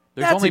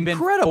 There's only been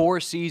 4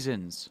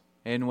 seasons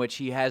in which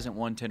he hasn't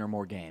won 10 or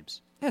more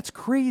games. That's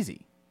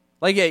crazy.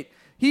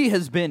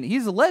 He's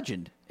a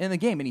legend in the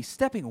game, and he's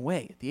stepping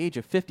away at the age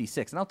of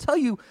 56. And I'll tell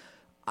you,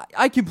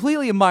 I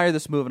completely admire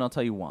this move, and I'll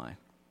tell you why.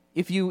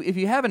 If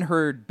you haven't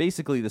heard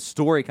basically the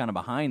story kind of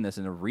behind this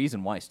and the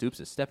reason why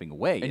Stoops is stepping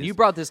away, and you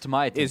brought this to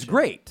my attention, is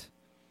great.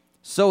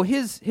 So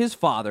his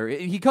father,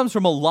 he comes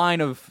from a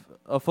line of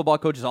football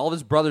coaches. All of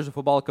his brothers are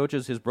football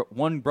coaches.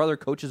 One brother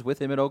coaches with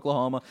him at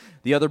Oklahoma.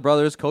 The other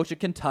brother is coach at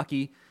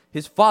Kentucky.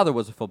 His father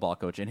was a football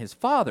coach, and his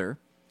father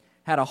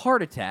had a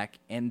heart attack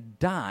and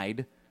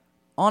died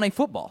on a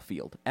football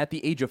field at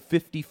the age of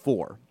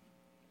 54.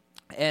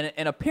 And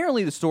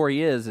apparently the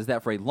story is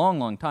that for a long,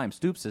 long time,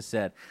 Stoops has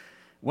said,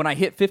 when I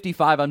hit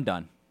 55, I'm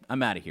done.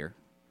 I'm out of here.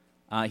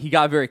 He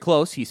got very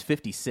close. He's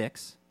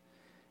 56.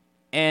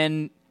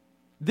 And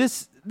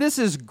this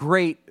is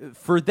great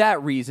for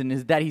that reason,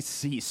 is that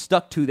he's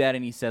stuck to that,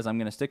 and he says, I'm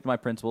going to stick to my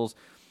principles.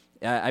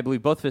 I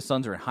believe both of his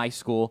sons are in high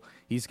school.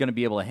 He's going to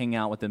be able to hang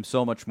out with them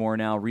so much more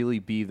now, really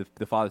be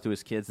the father to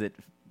his kids, that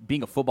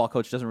being a football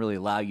coach doesn't really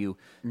allow you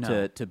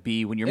to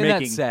be when you're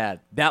making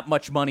that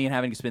much money and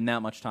having to spend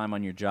that much time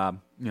on your job.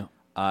 No.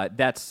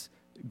 That's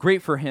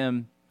great for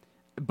him,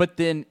 but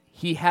then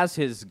he has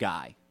his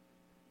guy.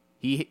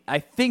 I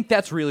think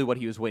that's really what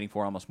he was waiting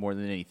for almost more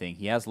than anything.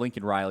 He has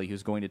Lincoln Riley,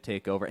 who's going to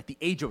take over at the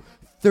age of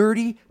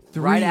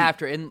 33. Right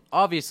after, and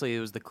obviously it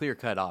was the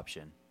clear-cut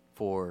option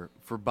for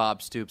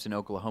Bob Stoops in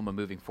Oklahoma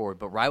moving forward.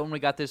 But right when we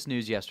got this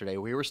news yesterday,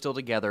 we were still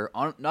together,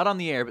 not on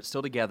the air, but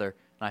still together,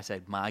 and I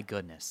said, my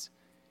goodness.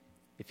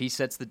 If he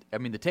sets the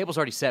table's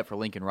already set for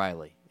Lincoln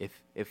Riley.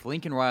 If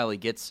Lincoln Riley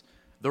gets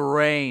the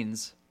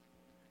reins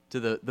to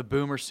the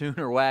Boomer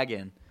Sooner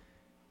wagon,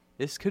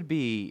 this could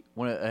be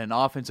an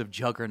offensive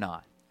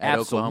juggernaut at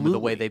Oklahoma, the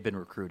way they've been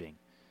recruiting.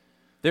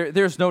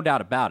 There's no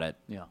doubt about it.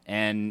 Yeah.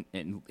 And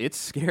it's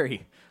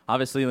scary.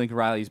 Obviously, Lincoln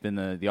Riley's been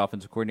the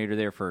offensive coordinator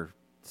there for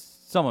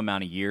some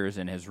amount of years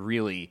and has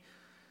really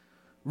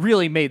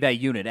made that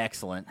unit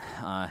excellent.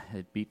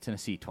 It beat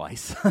Tennessee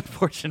twice,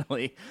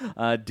 unfortunately,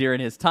 during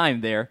his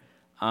time there.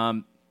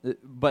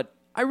 But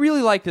I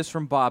really like this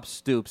from Bob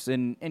Stoops.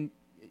 And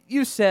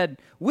you said,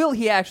 will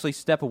he actually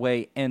step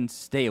away and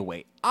stay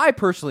away? I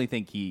personally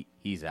think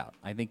he's out.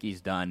 I think he's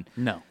done.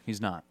 No,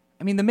 he's not.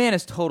 I mean, the man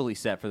is totally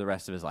set for the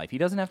rest of his life. He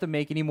doesn't have to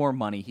make any more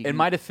money. In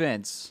my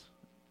defense,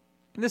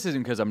 and this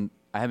isn't because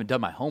I haven't done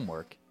my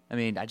homework. I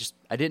mean, I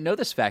didn't know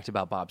this fact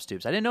about Bob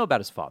Stoops. I didn't know about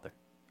his father.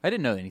 I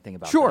didn't know anything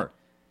about that.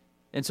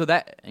 And so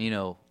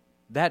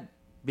that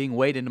being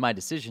weighed into my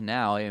decision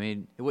now, I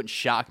mean, it wouldn't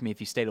shock me if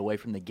he stayed away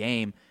from the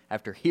game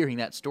after hearing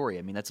that story.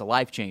 I mean, that's a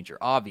life changer,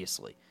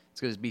 obviously.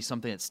 It's going to be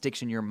something that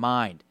sticks in your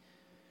mind.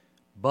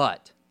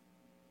 But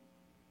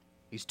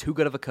he's too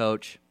good of a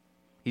coach.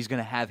 He's going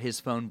to have his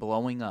phone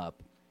blowing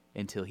up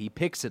until he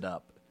picks it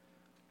up.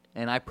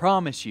 And I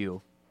promise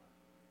you,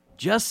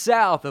 just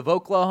south of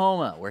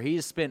Oklahoma, where he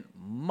has spent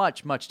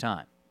much, much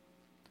time,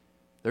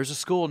 there's a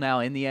school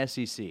now in the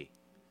SEC.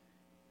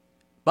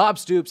 Bob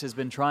Stoops has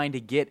been trying to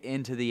get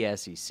into the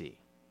SEC,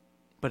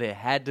 but it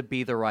had to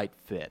be the right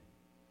fit.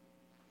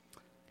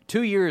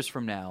 2 years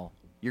from now,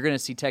 you're going to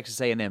see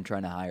Texas A&M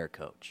trying to hire a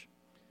coach.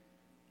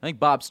 I think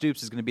Bob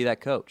Stoops is going to be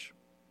that coach.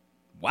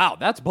 Wow,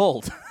 that's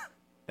bold.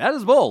 That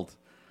is bold.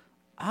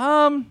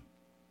 I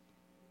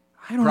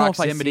don't know if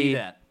I see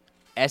that.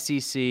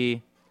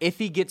 SEC. If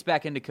he gets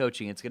back into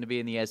coaching, it's going to be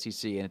in the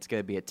SEC, and it's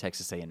going to be at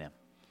Texas A&M.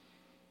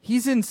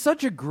 He's in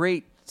such a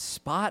great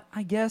spot,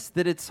 I guess,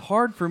 that it's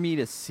hard for me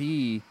to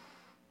see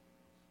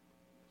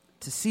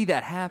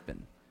that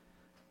happen.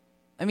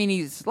 I mean,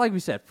 he's, like we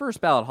said,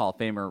 first ballot Hall of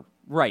Famer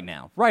right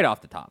now, right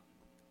off the top.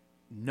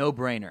 No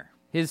brainer.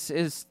 His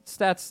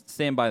stats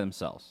stand by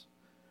themselves.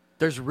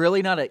 There's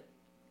really not a...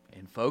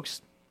 And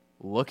folks,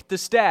 look at the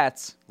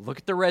stats, look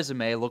at the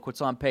resume, look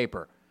what's on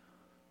paper.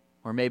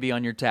 Or maybe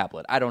on your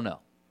tablet. I don't know.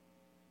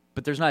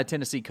 But there's not a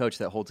Tennessee coach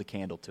that holds a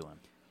candle to him.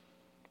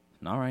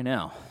 Not right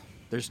now.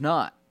 There's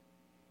not.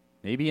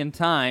 Maybe in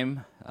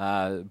time,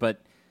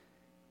 but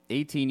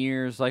 18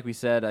 years, like we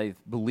said, I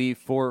believe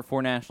four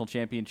national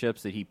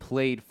championships that he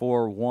played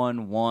for,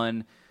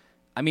 won.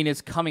 I mean,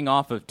 it's coming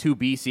off of 2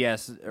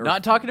 BCS.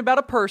 Not talking about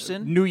a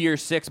person. New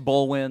Year's 6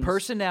 bowl wins.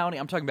 Personality.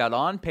 I'm talking about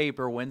on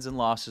paper, wins and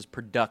losses,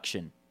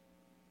 production.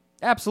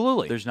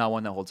 Absolutely. There's not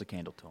one that holds a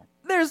candle to him.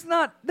 There's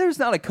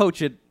not a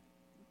coach at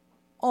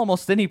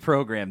almost any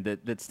program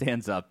that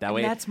stands up that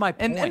way. That's my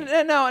point.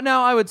 And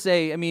now I would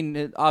say, I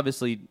mean,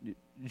 obviously,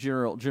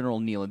 General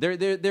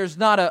Neyland. There's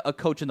not a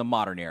coach in the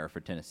modern era for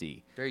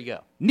Tennessee. There you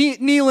go.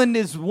 Neyland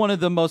is one of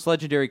the most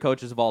legendary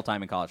coaches of all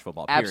time in college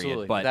football. Period.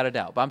 Absolutely, but, without a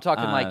doubt. But I'm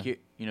talking like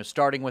you know,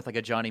 starting with like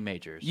a Johnny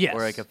Majors, yes,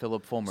 or like a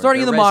Philip Fulmer.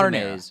 Starting in the modern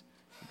era.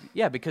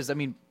 Yeah, because I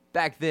mean,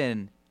 back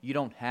then you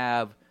don't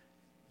have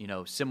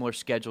similar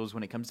schedules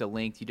when it comes to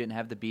length. You didn't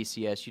have the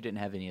BCS. You didn't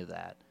have any of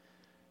that.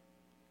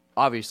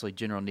 Obviously,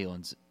 General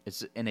Neyland's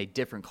is in a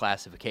different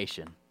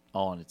classification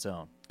all on its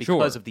own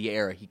because of the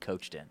era he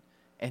coached in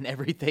and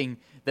everything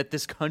that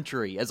this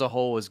country as a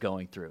whole is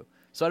going through.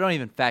 So I don't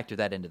even factor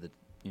that into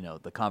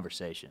the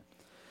conversation.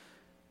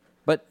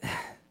 But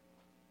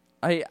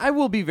I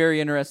will be very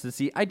interested to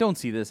see. I don't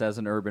see this as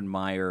an Urban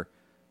Meyer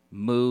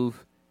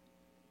move.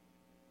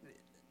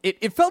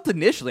 It felt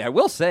initially, I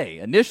will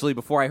say,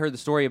 before I heard the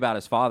story about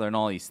his father and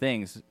all these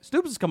things,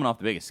 Stoops is coming off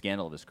the biggest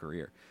scandal of his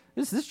career.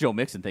 This Joe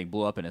Mixon thing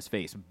blew up in his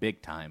face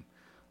big time,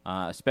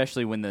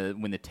 especially when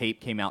the tape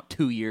came out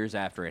 2 years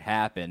after it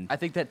happened. I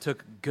think that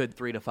took good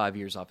 3 to 5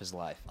 years off his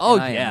life. Oh,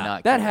 yeah.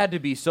 That had to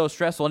be so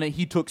stressful, and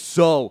he took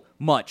so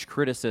much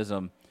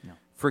criticism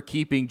for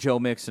keeping Joe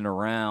Mixon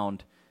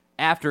around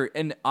after,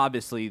 and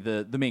obviously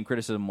the main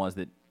criticism was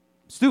that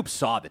Stoops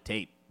saw the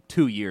tape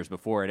 2 years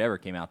before it ever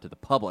came out to the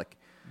public.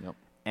 Yep.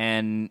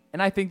 And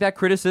I think that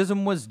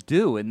criticism was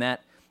due, and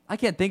that I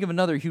can't think of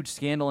another huge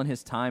scandal in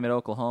his time at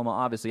Oklahoma.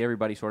 Obviously,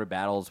 everybody sort of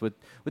battles with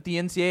the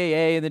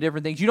NCAA and the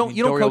different things. You don't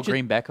coach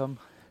Green Beckham.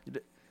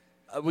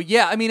 Well,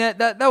 yeah, I mean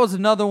that was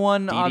another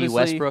one. D.D.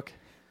 Westbrook.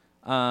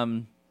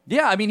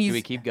 Yeah, I mean do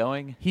we keep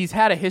going? He's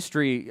had a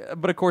history,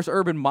 but of course,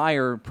 Urban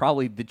Meyer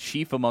probably the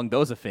chief among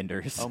those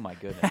offenders. Oh my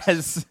goodness!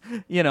 As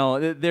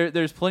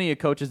there's plenty of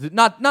coaches that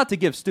not to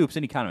give Stoops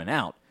any kind of an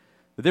out,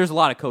 but there's a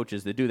lot of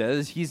coaches that do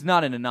that. He's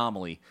not an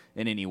anomaly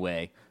in any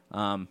way.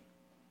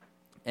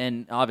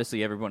 And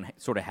obviously, everyone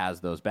sort of has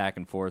those back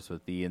and forths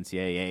with the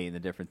NCAA and the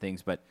different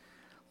things. But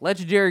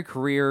legendary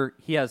career,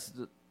 he has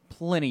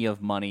plenty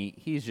of money.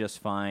 He's just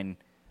fine.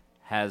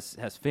 Has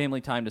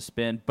family time to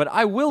spend. But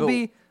I won't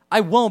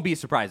be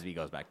surprised if he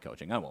goes back to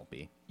coaching. I won't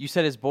be. You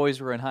said his boys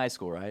were in high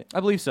school, right? I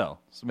believe so.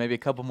 So maybe a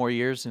couple more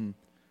years and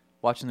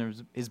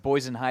watching his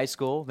boys in high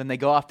school. Then they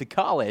go off to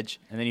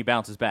college, and then he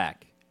bounces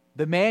back.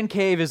 The man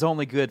cave is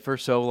only good for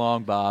so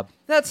long, Bob.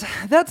 That's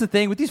the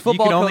thing with these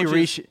football coaches. You can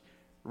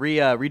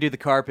only redo the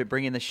carpet,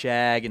 bring in the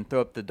shag, and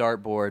throw up the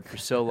dartboard for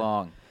so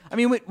long. I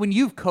mean, when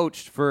you've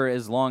coached for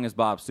as long as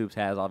Bob Stoops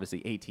has,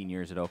 obviously 18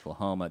 years at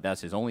Oklahoma,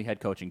 that's his only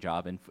head coaching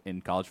job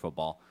in college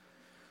football.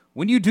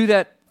 When you do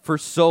that for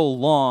so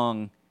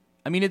long,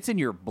 I mean, it's in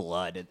your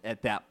blood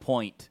at that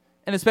point.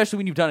 And especially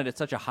when you've done it at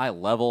such a high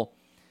level.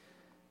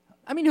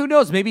 I mean, who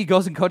knows? Maybe he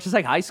goes and coaches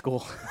like high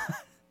school.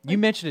 You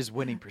mentioned his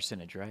winning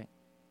percentage, right?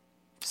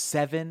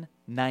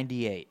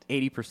 798.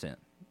 80%.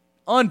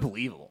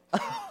 Unbelievable.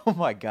 Oh,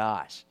 my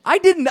gosh. I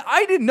didn't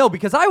know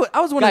because I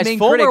was one of the main critics.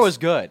 Fulmer was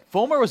good.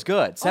 Fulmer was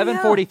good.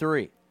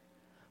 743. Yeah.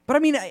 But I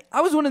mean,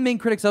 I was one of the main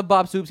critics of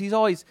Bob Stoops. He's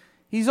always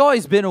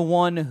been a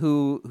one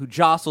who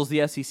jostles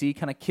the SEC,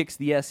 kind of kicks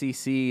the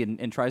SEC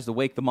and tries to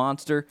wake the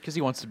monster. Because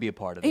he wants to be a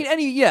part of it.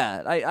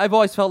 I've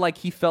always felt like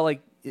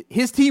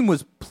his team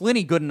was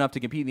plenty good enough to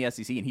compete in the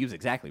SEC, and he was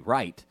exactly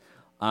right.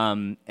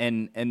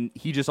 And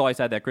he just always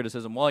had that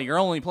criticism. Well, you're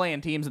only playing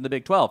teams in the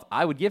Big 12.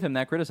 I would give him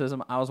that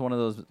criticism. I was one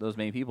of those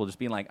main people, just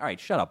being like, all right,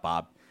 shut up,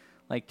 Bob.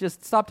 Like,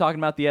 just stop talking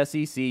about the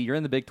SEC. You're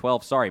in the Big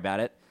 12. Sorry about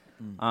it.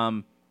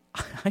 I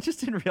just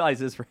didn't realize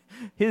his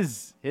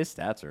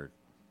stats are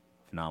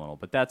phenomenal.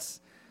 But that's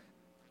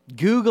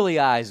googly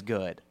eyes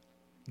good.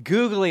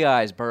 Googly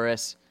eyes,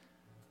 Burris.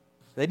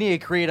 They need to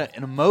create an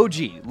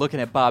emoji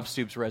looking at Bob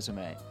Stoops'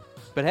 resume.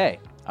 But hey,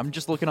 I'm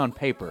just looking on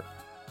paper.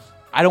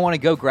 I don't want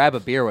to go grab a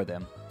beer with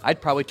him.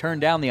 I'd probably turn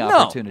down the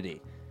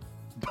opportunity.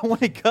 But when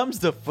it comes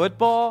to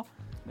football,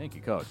 thank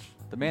you, Coach.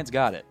 The man's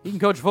got it. He can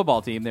coach a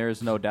football team. There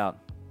is no doubt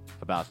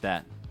about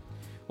that.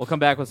 We'll come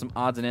back with some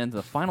odds and ends.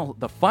 The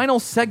final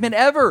segment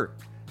ever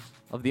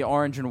of the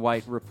Orange and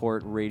White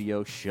Report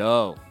radio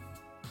show.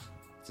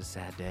 It's a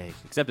sad day,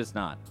 except it's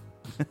not.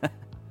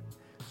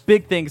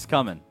 Big things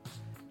coming.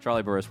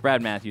 Charlie Burris,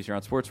 Brad Matthews here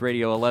on Sports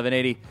Radio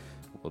 1180.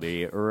 We'll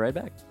be right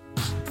back.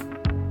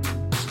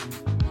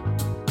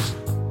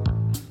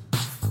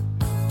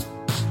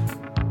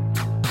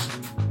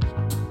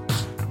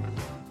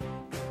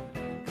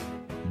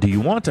 Do you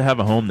want to have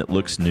a home that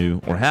looks new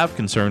or have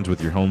concerns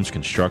with your home's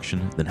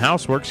construction? Then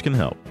Houseworks can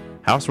help.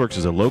 Houseworks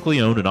is a locally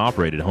owned and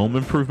operated home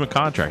improvement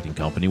contracting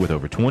company with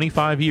over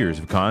 25 years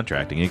of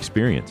contracting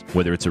experience.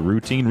 Whether it's a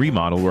routine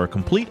remodel or a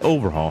complete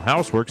overhaul,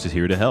 Houseworks is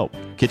here to help.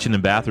 Kitchen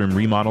and bathroom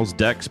remodels,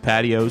 decks,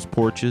 patios,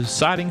 porches,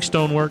 siding,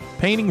 stonework,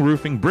 painting,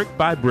 roofing, brick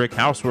by brick,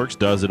 Houseworks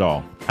does it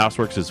all.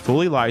 Houseworks is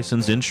fully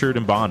licensed, insured,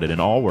 and bonded,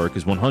 and all work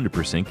is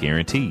 100%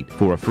 guaranteed.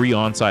 For a free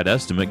on-site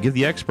estimate, give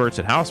the experts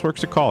at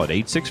Houseworks a call at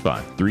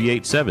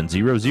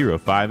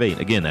 865-387-0058.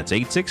 Again, that's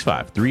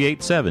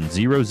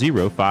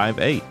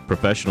 865-387-0058.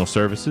 Professional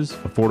services,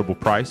 affordable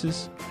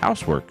prices,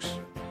 Houseworks.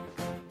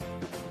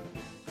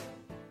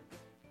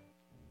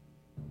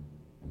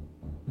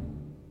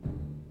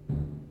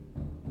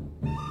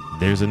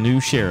 There's a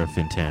new sheriff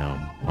in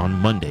town. On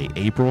Monday,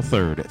 April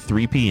 3rd at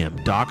 3 p.m.,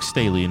 Doc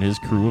Staley and his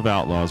crew of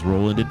outlaws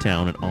roll into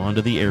town and onto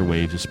the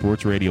airwaves of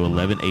Sports Radio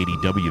 1180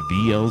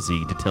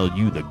 WVLZ to tell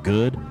you the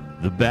good,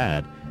 the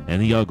bad,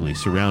 and the ugly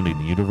surrounding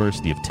the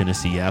University of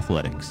Tennessee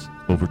athletics.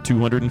 Over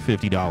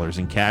 $250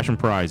 in cash and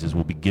prizes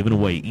will be given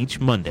away each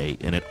Monday,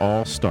 and it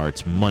all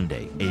starts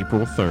Monday,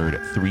 April 3rd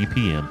at 3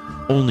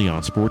 p.m., only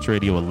on Sports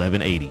Radio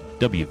 1180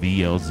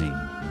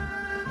 WVLZ.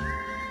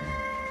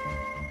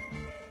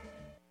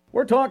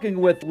 We're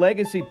talking with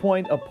Legacy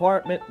Point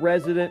apartment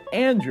resident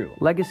Andrew.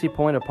 Legacy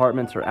Point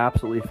apartments are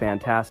absolutely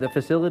fantastic. The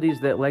facilities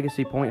that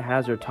Legacy Point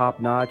has are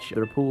top-notch.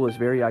 Their pool is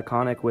very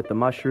iconic with the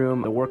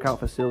mushroom. The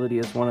workout facility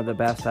is one of the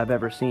best I've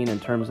ever seen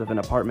in terms of an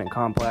apartment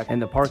complex. And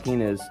the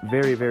parking is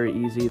very, very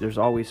easy. There's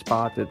always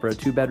spots. For a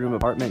two-bedroom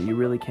apartment, you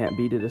really can't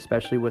beat it,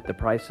 especially with the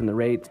price and the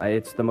rates.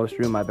 It's the most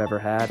room I've ever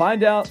had.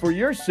 Find out for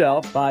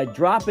yourself by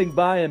dropping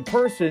by in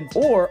person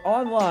or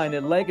online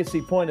at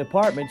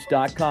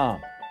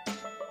legacypointapartments.com.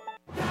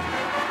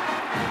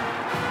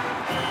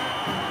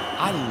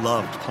 I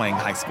loved playing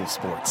high school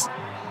sports.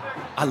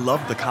 I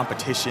loved the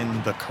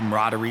competition, the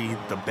camaraderie,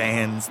 the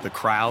bands, the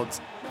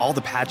crowds, all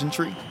the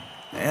pageantry,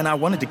 and I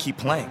wanted to keep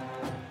playing.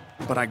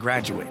 But I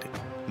graduated.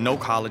 No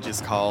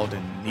colleges called,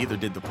 and neither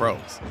did the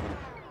pros.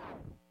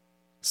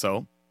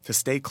 So, to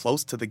stay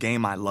close to the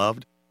game I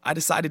loved, I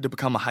decided to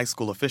become a high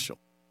school official.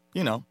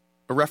 You know,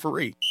 a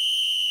referee.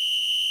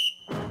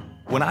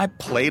 When I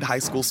played high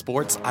school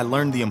sports, I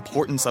learned the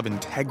importance of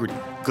integrity,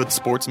 good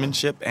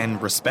sportsmanship,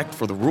 and respect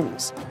for the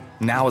rules.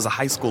 Now, as a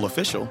high school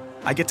official,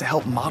 I get to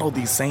help model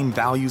these same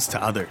values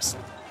to others.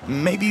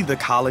 Maybe the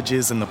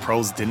colleges and the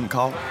pros didn't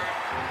call,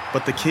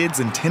 but the kids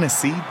in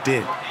Tennessee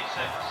did.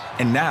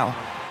 And now,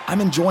 I'm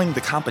enjoying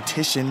the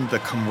competition, the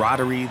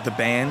camaraderie, the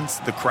bands,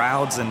 the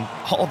crowds, and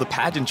all the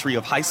pageantry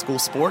of high school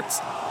sports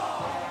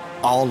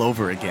all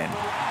over again.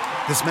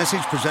 This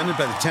message presented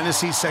by the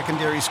Tennessee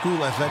Secondary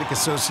School Athletic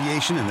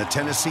Association and the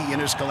Tennessee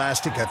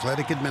Interscholastic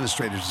Athletic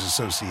Administrators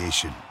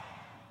Association.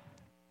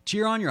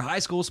 Cheer on your high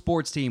school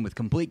sports team with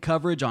complete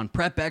coverage on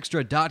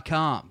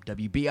PrepExtra.com,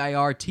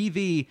 WBIR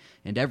TV,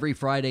 and every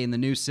Friday in the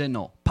News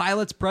Sentinel.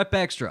 Pilots Prep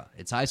Extra.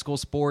 It's high school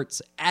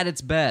sports at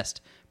its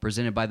best.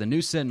 Presented by the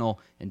News Sentinel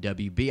and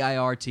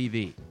WBIR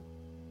TV.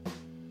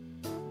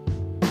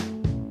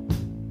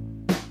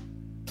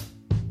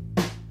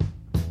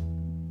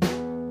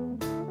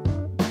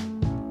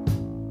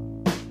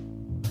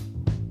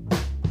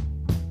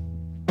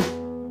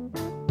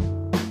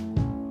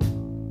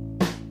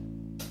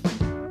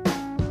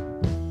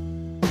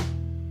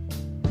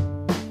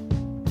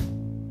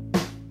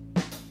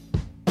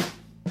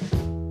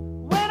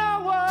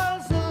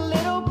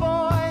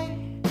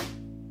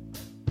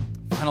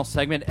 final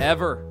segment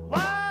ever.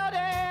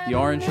 The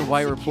Orange and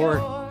White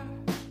Report.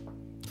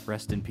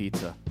 Rest in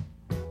pizza.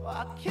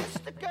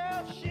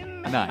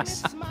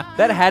 Nice.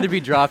 That had to be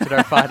dropped at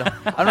our final.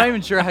 I'm not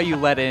even sure how you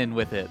let in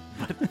with it,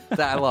 but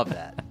I love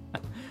that.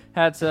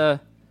 That's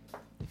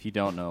if you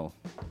don't know,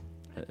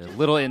 a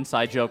little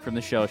inside joke from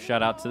the show.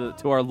 Shout out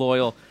to our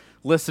loyal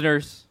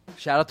listeners.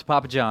 Shout out to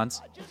Papa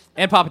John's.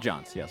 And Papa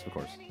John's, yes, of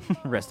course.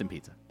 Rest in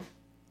pizza.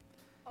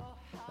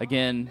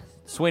 Again,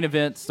 Swain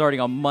event starting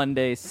on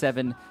Monday,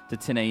 7 to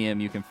 10 a.m.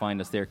 You can find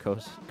us there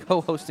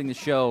co-hosting the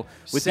show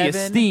with the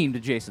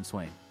esteemed Jason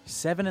Swain.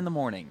 7 in the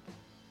morning.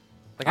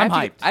 Like I'm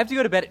I hyped. have to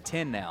go to bed at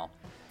 10 now.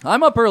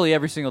 I'm up early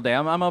every single day.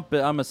 I'm up.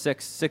 I'm a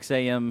 6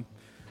 a.m.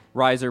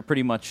 riser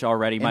pretty much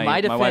already. In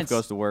my defense, my wife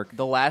goes to work.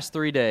 The last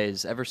 3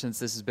 days, ever since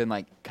this has been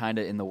like kind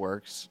of in the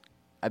works,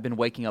 I've been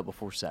waking up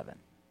before 7.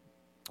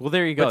 Well,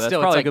 there you go. But That's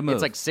still, probably it's a good move.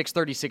 It's like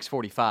 6:30,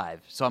 6:45.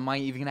 So I'm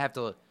even going to have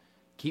to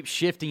keep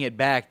shifting it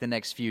back the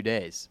next few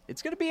days.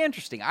 It's going to be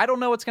interesting. I don't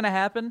know what's going to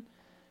happen.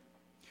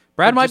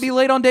 Brad might be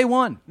late on day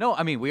one. No,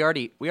 I mean, we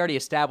already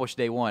established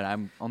day one.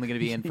 I'm only going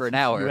to be in for an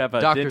hour. You have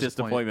a doctor's dentist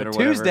appointment or But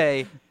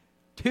whatever.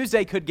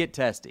 Tuesday could get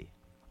testy.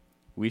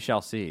 We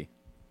shall see.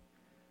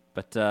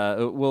 But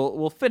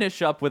we'll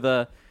finish up with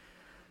a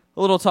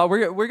little talk.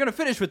 We're going to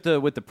finish with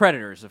the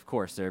Predators, of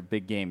course. Their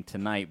big game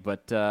tonight.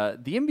 But the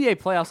NBA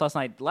playoffs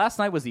last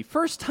night was the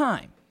first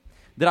time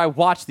that I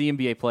watched the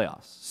NBA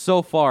playoffs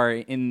so far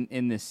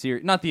in this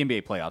series. Not the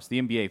NBA playoffs,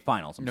 the NBA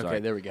finals. I'm sorry. Okay,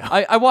 there we go.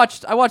 I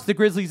watched the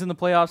Grizzlies in the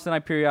playoffs, and I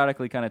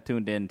periodically kind of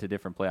tuned in to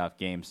different playoff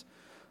games.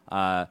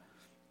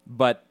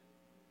 But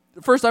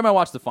the first time I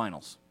watched the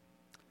finals,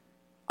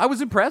 I was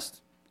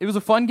impressed. It was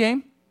a fun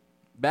game,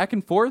 back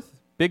and forth,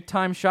 big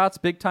time shots,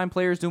 big time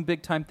players doing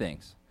big time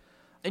things.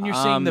 And you're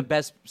seeing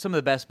some of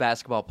the best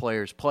basketball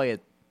players play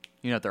at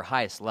their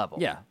highest level.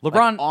 Yeah,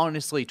 LeBron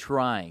honestly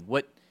trying.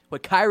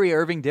 What Kyrie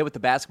Irving did with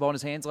the basketball in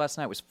his hands last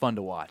night was fun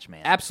to watch,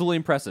 man. Absolutely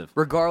impressive.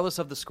 Regardless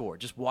of the score,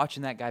 just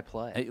watching that guy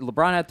play.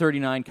 LeBron had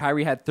 39,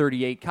 Kyrie had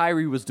 38.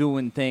 Kyrie was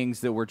doing things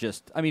that were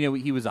just,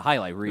 he was a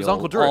highlight reel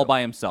Uncle Drew. all by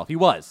himself. He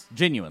was,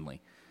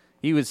 genuinely.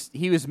 He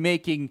was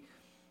making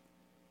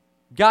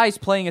guys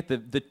playing at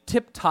the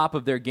tip top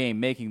of their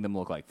game, making them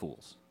look like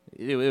fools.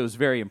 It was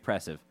very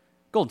impressive.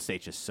 Golden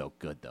State's just so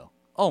good, though.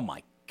 Oh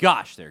my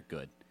gosh, they're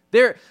good.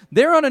 They're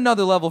on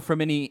another level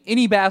from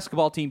any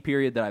basketball team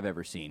period that I've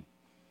ever seen.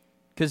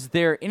 Because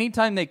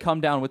anytime they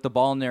come down with the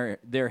ball in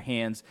their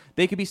hands,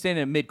 they could be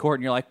standing at midcourt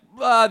and you're like,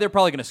 they're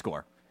probably going to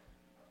score.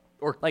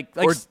 Or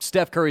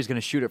Steph Curry's going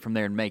to shoot it from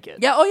there and make it.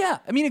 Yeah, oh yeah.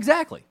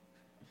 Exactly.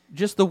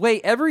 Just the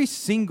way every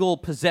single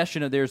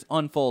possession of theirs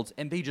unfolds,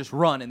 and they just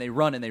run and they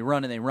run and they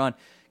run and they run.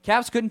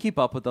 Cavs couldn't keep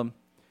up with them.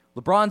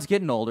 LeBron's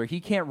getting older. He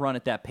can't run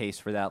at that pace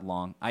for that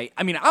long. I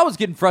was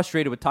getting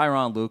frustrated with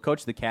Tyronn Lue,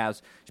 coach of the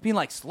Cavs, just being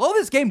like, slow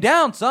this game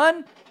down,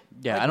 son.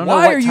 Yeah, I don't know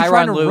what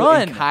Tyronn Lue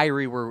and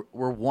Kyrie were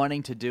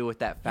wanting to do with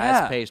that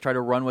fast pace, try to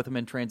run with them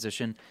in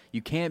transition.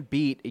 You can't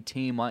beat a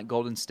team like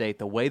Golden State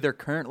the way they're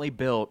currently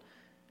built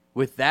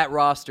with that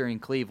roster in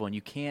Cleveland.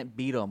 You can't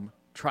beat them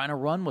trying to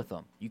run with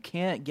them. You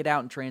can't get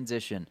out in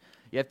transition.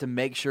 You have to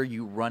make sure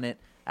you run it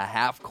a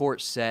half-court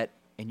set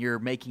and you're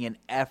making an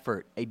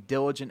effort, a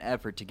diligent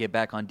effort to get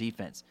back on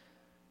defense.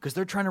 Because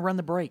they're trying to run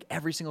the break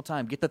every single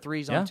time. Get the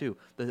threes on two.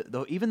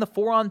 Even the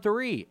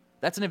 4-on-3.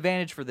 That's an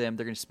advantage for them.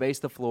 They're going to space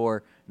the floor,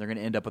 and they're going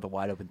to end up with a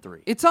wide-open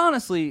three. It's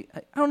honestly,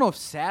 I don't know if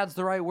sad's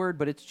the right word,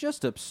 but it's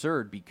just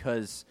absurd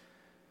because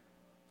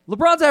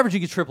LeBron's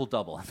averaging a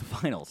triple-double in the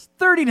finals.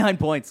 39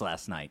 points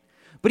last night.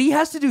 But he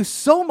has to do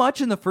so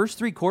much in the first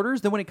three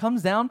quarters that when it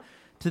comes down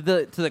to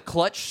the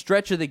clutch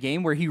stretch of the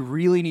game where he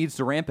really needs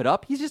to ramp it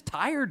up, he's just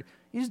tired.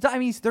 He's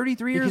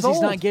 33 years old. Because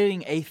he's not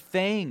getting a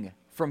thing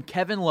from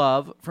Kevin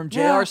Love, from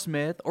J.R.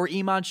 Smith, or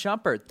Iman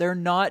Shumpert. They're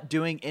not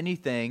doing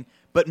anything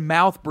but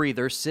mouth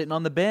breathers sitting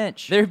on the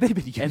bench. They've been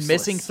useless. And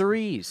missing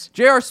threes.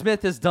 J.R.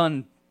 Smith has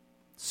done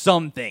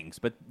some things,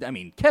 but,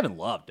 Kevin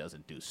Love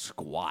doesn't do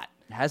squat.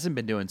 Hasn't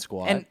been doing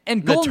squat.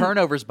 And the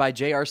turnovers by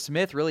J.R.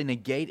 Smith really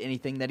negate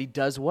anything that he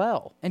does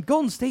well. And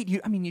Golden State,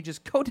 you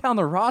just go down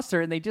the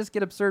roster and they just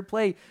get absurd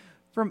play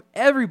from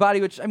everybody,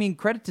 which,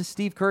 credit to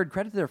Steve Kerr,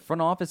 credit to their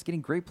front office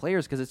getting great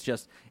players because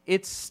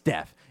it's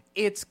Steph,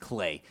 it's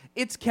Clay,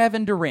 it's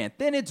Kevin Durant,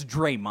 then it's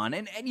Draymond,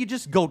 and you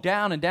just go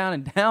down and down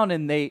and down,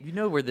 and they... You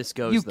know where this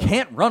goes, You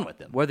can't run with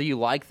them. Whether you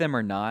like them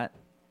or not,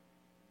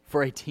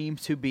 for a team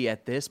to be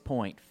at this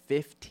point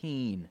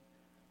 15-0.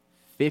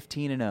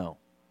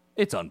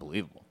 It's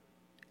unbelievable.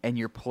 And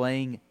you're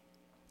playing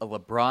a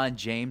LeBron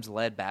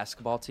James-led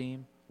basketball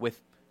team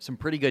with some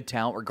pretty good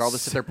talent,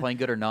 regardless if they're playing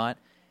good or not.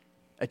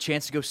 A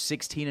chance to go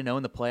 16-0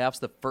 in the playoffs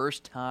the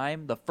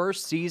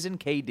first season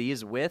KD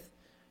is with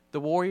the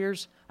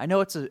Warriors. I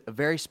know it's a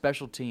very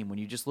special team when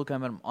you just look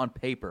at them on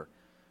paper.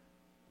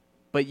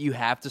 But you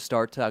have to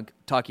start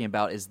talking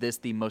about, is this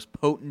the most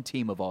potent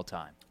team of all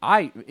time?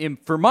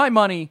 For my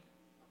money,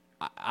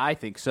 I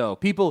think so.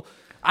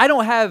 I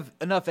don't have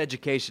enough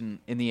education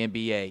in the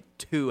NBA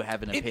to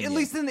have an opinion. At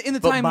least in the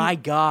but time. My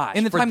gosh,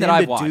 in the for time them that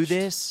I've to watched. do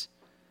this,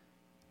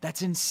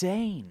 that's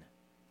insane.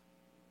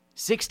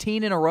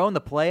 16 in a row in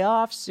the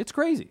playoffs? It's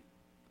crazy.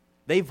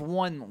 They've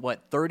won,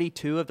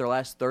 32 of their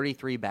last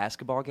 33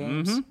 basketball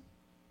games? Mm-hmm.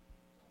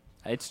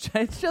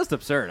 It's just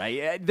absurd.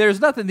 There's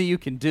nothing that you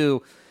can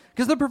do,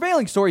 because the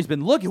prevailing story's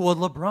been, look at what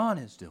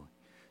LeBron is doing.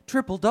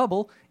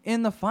 Triple-double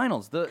in the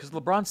finals. Because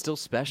LeBron's still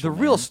special, The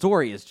real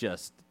story is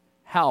just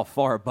how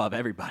far above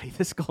everybody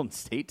this Golden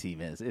State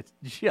team is. It's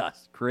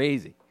just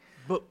crazy.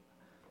 But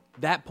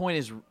that point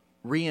is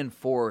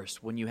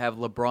reinforced when you have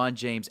LeBron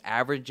James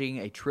averaging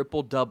a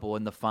triple-double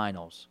in the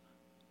finals,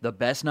 the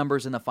best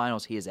numbers in the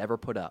finals he has ever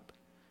put up,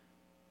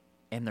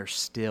 and they're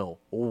still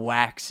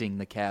waxing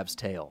the Cavs'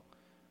 tail.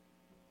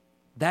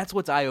 That's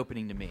what's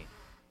eye-opening to me,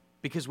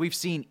 because we've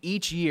seen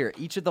each year,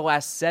 each of the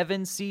last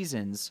 7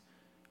 seasons,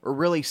 or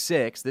really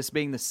 6, this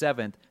being the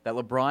 7th, that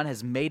LeBron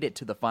has made it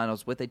to the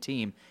finals with a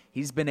team.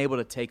 He's been able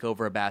to take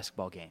over a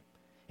basketball game.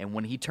 And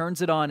when he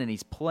turns it on and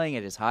he's playing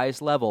at his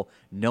highest level,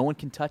 no one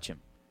can touch him.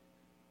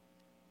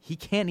 He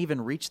can't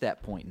even reach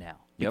that point now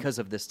because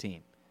of this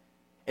team.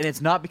 And it's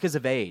not because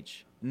of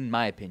age, in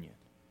my opinion.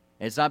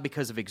 And it's not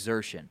because of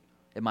exertion,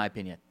 in my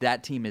opinion.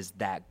 That team is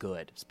that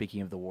good,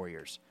 speaking of the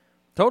Warriors.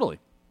 Totally.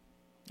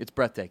 It's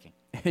breathtaking.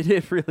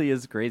 It really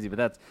is crazy, but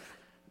that's...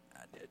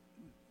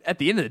 At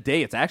the end of the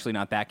day, it's actually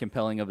not that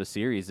compelling of a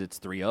series. It's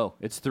 3-0.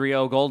 It's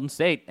 3-0 Golden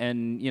State.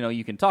 And,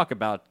 you can talk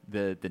about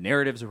the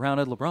narratives around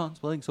it. LeBron's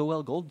playing so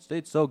well. Golden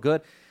State's so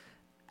good.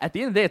 At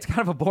the end of the day, it's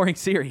kind of a boring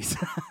series.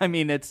 I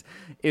mean, it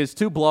was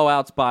 2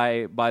 blowouts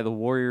by the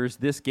Warriors.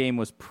 This game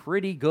was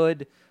pretty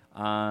good,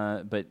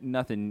 but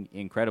nothing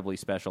incredibly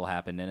special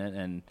happened in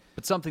it.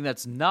 But something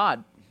that's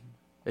not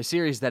a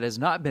series that has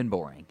not been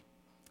boring.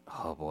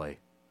 Oh, boy.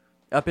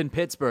 Up in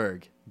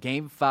Pittsburgh,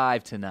 Game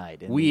 5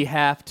 tonight. We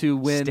have to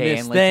win Stanley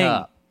this thing.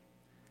 Cup.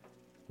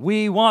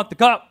 We want the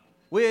cup.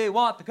 We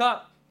want the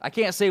cup. I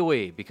can't say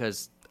we,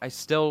 because I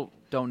still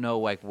don't know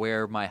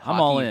where my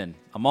hockey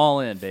I'm all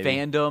in, baby.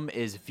 Fandom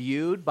is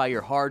viewed by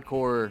your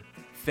hardcore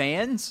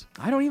fans.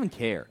 I don't even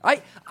care.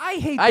 I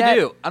hate that. I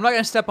do. I'm not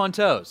going to step on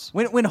toes.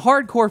 When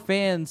hardcore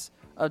fans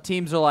of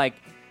teams are like,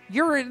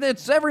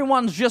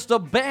 everyone's just a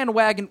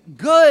bandwagon.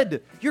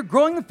 Good. You're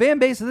growing the fan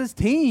base of this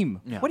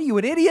team. Yeah. What are you,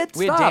 an idiot?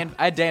 Stop.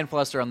 I had Dan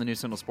Fluster on the New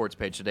Sentinel Sports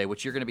page today,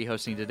 which you're going to be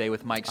hosting today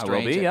with Mike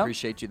Strange. I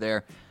appreciate you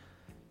there.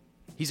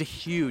 He's a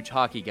huge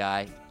hockey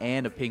guy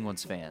and a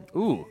Penguins fan.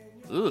 Ooh.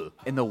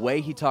 And the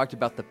way he talked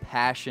about the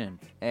passion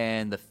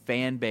and the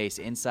fan base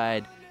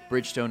inside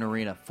Bridgestone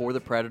Arena for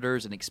the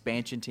Predators, an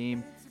expansion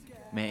team,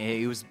 man,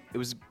 he was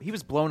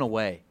blown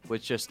away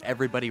with just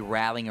everybody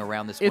rallying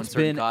around this one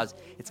certain cause.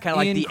 It's kind of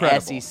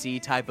like the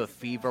SEC type of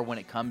fever when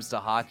it comes to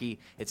hockey.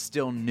 It's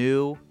still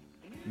new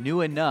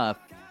enough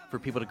for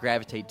people to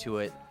gravitate to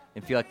it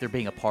and feel like they're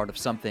being a part of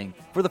something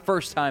for the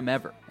first time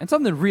ever. And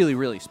something really,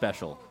 really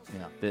special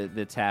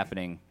that's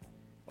happening.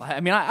 I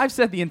mean, I've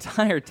said the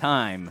entire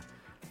time,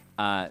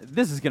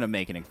 this is going to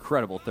make an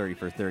incredible 30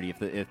 for 30.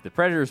 If the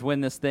Predators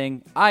win this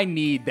thing, I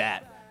need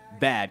that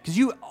bad, because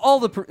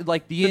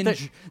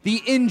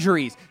the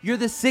injuries. You're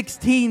the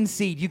 16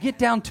 seed. You get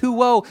down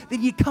 2-0,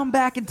 then you come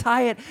back and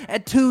tie it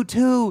at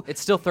 2-2.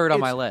 It's still third on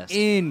my list.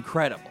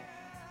 Incredible.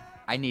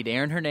 I need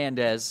Aaron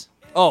Hernandez.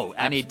 Oh,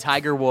 I need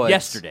Tiger Woods.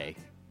 Yesterday.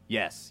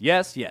 Yes.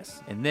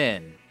 And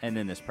then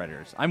this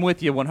Predators. I'm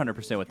with you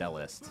 100% with that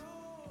list.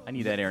 I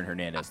need that Aaron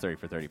Hernandez 30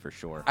 for 30 for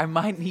sure. I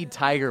might need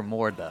Tiger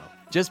more, though,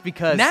 just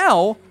because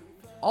now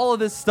all of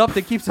this stuff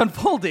that keeps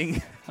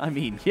unfolding. I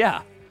mean,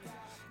 yeah.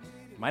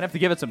 Might have to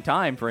give it some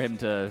time for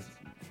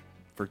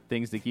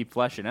things to keep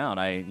fleshing out.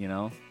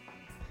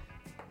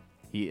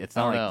 It's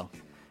not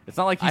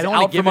like he's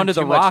out from under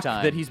the rock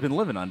that he's been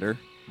living under.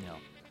 No.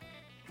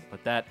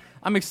 But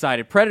I'm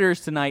excited.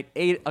 Predators tonight,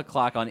 8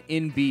 o'clock on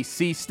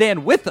NBC.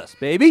 Stand with us,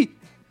 baby.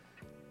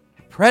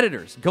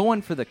 Predators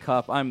going for the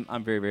cup. I'm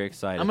very, very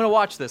excited. I'm going to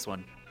watch this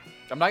one.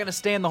 I'm not going to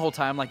stand the whole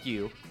time like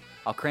you.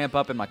 I'll cramp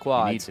up in my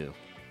quads. You need to.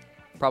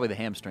 Probably the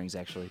hamstrings,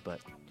 actually, but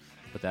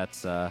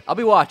that's I'll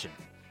be watching.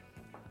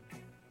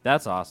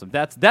 That's awesome.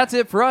 That's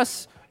it for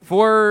us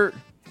for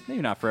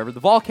maybe not forever. The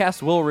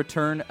Volcast will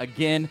return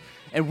again,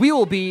 and we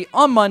will be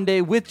on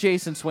Monday with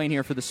Jason Swain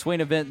here for the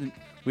Swain event.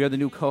 We are the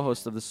new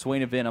co-host of the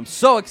Swain event. I'm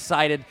so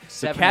excited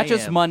to catch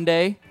us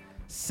Monday,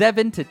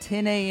 7 to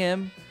 10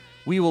 a.m.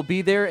 We will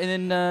be there,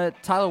 and then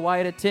Tyler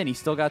Wyatt at 10. He's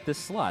still got this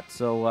slot.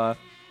 So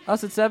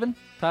us at 7,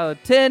 Tyler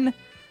at 10,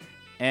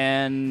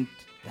 and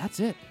that's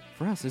it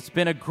for us. It's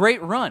been a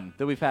great run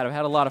that we've had. I've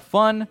had a lot of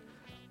fun.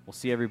 We'll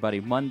see everybody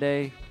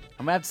Monday.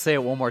 I'm going to have to say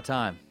it one more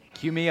time.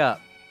 Cue me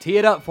up. Tee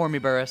it up for me,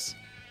 Burris.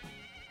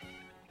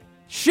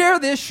 Share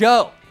this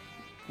show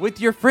with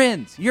your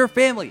friends, your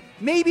family,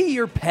 maybe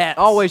your pets.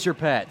 Always your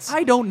pets.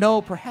 I don't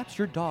know. Perhaps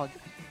your dog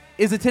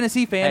is a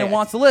Tennessee fan and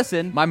wants to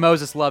listen. My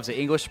Moses loves it.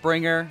 English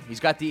Springer. He's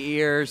got the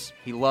ears.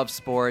 He loves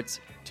sports.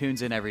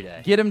 Tunes in every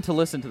day. Get him to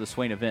listen to the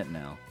Swain event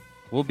now.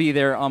 We'll be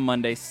there on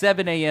Monday,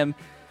 7 a.m.,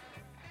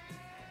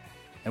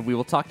 and we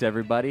will talk to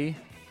everybody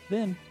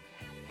then.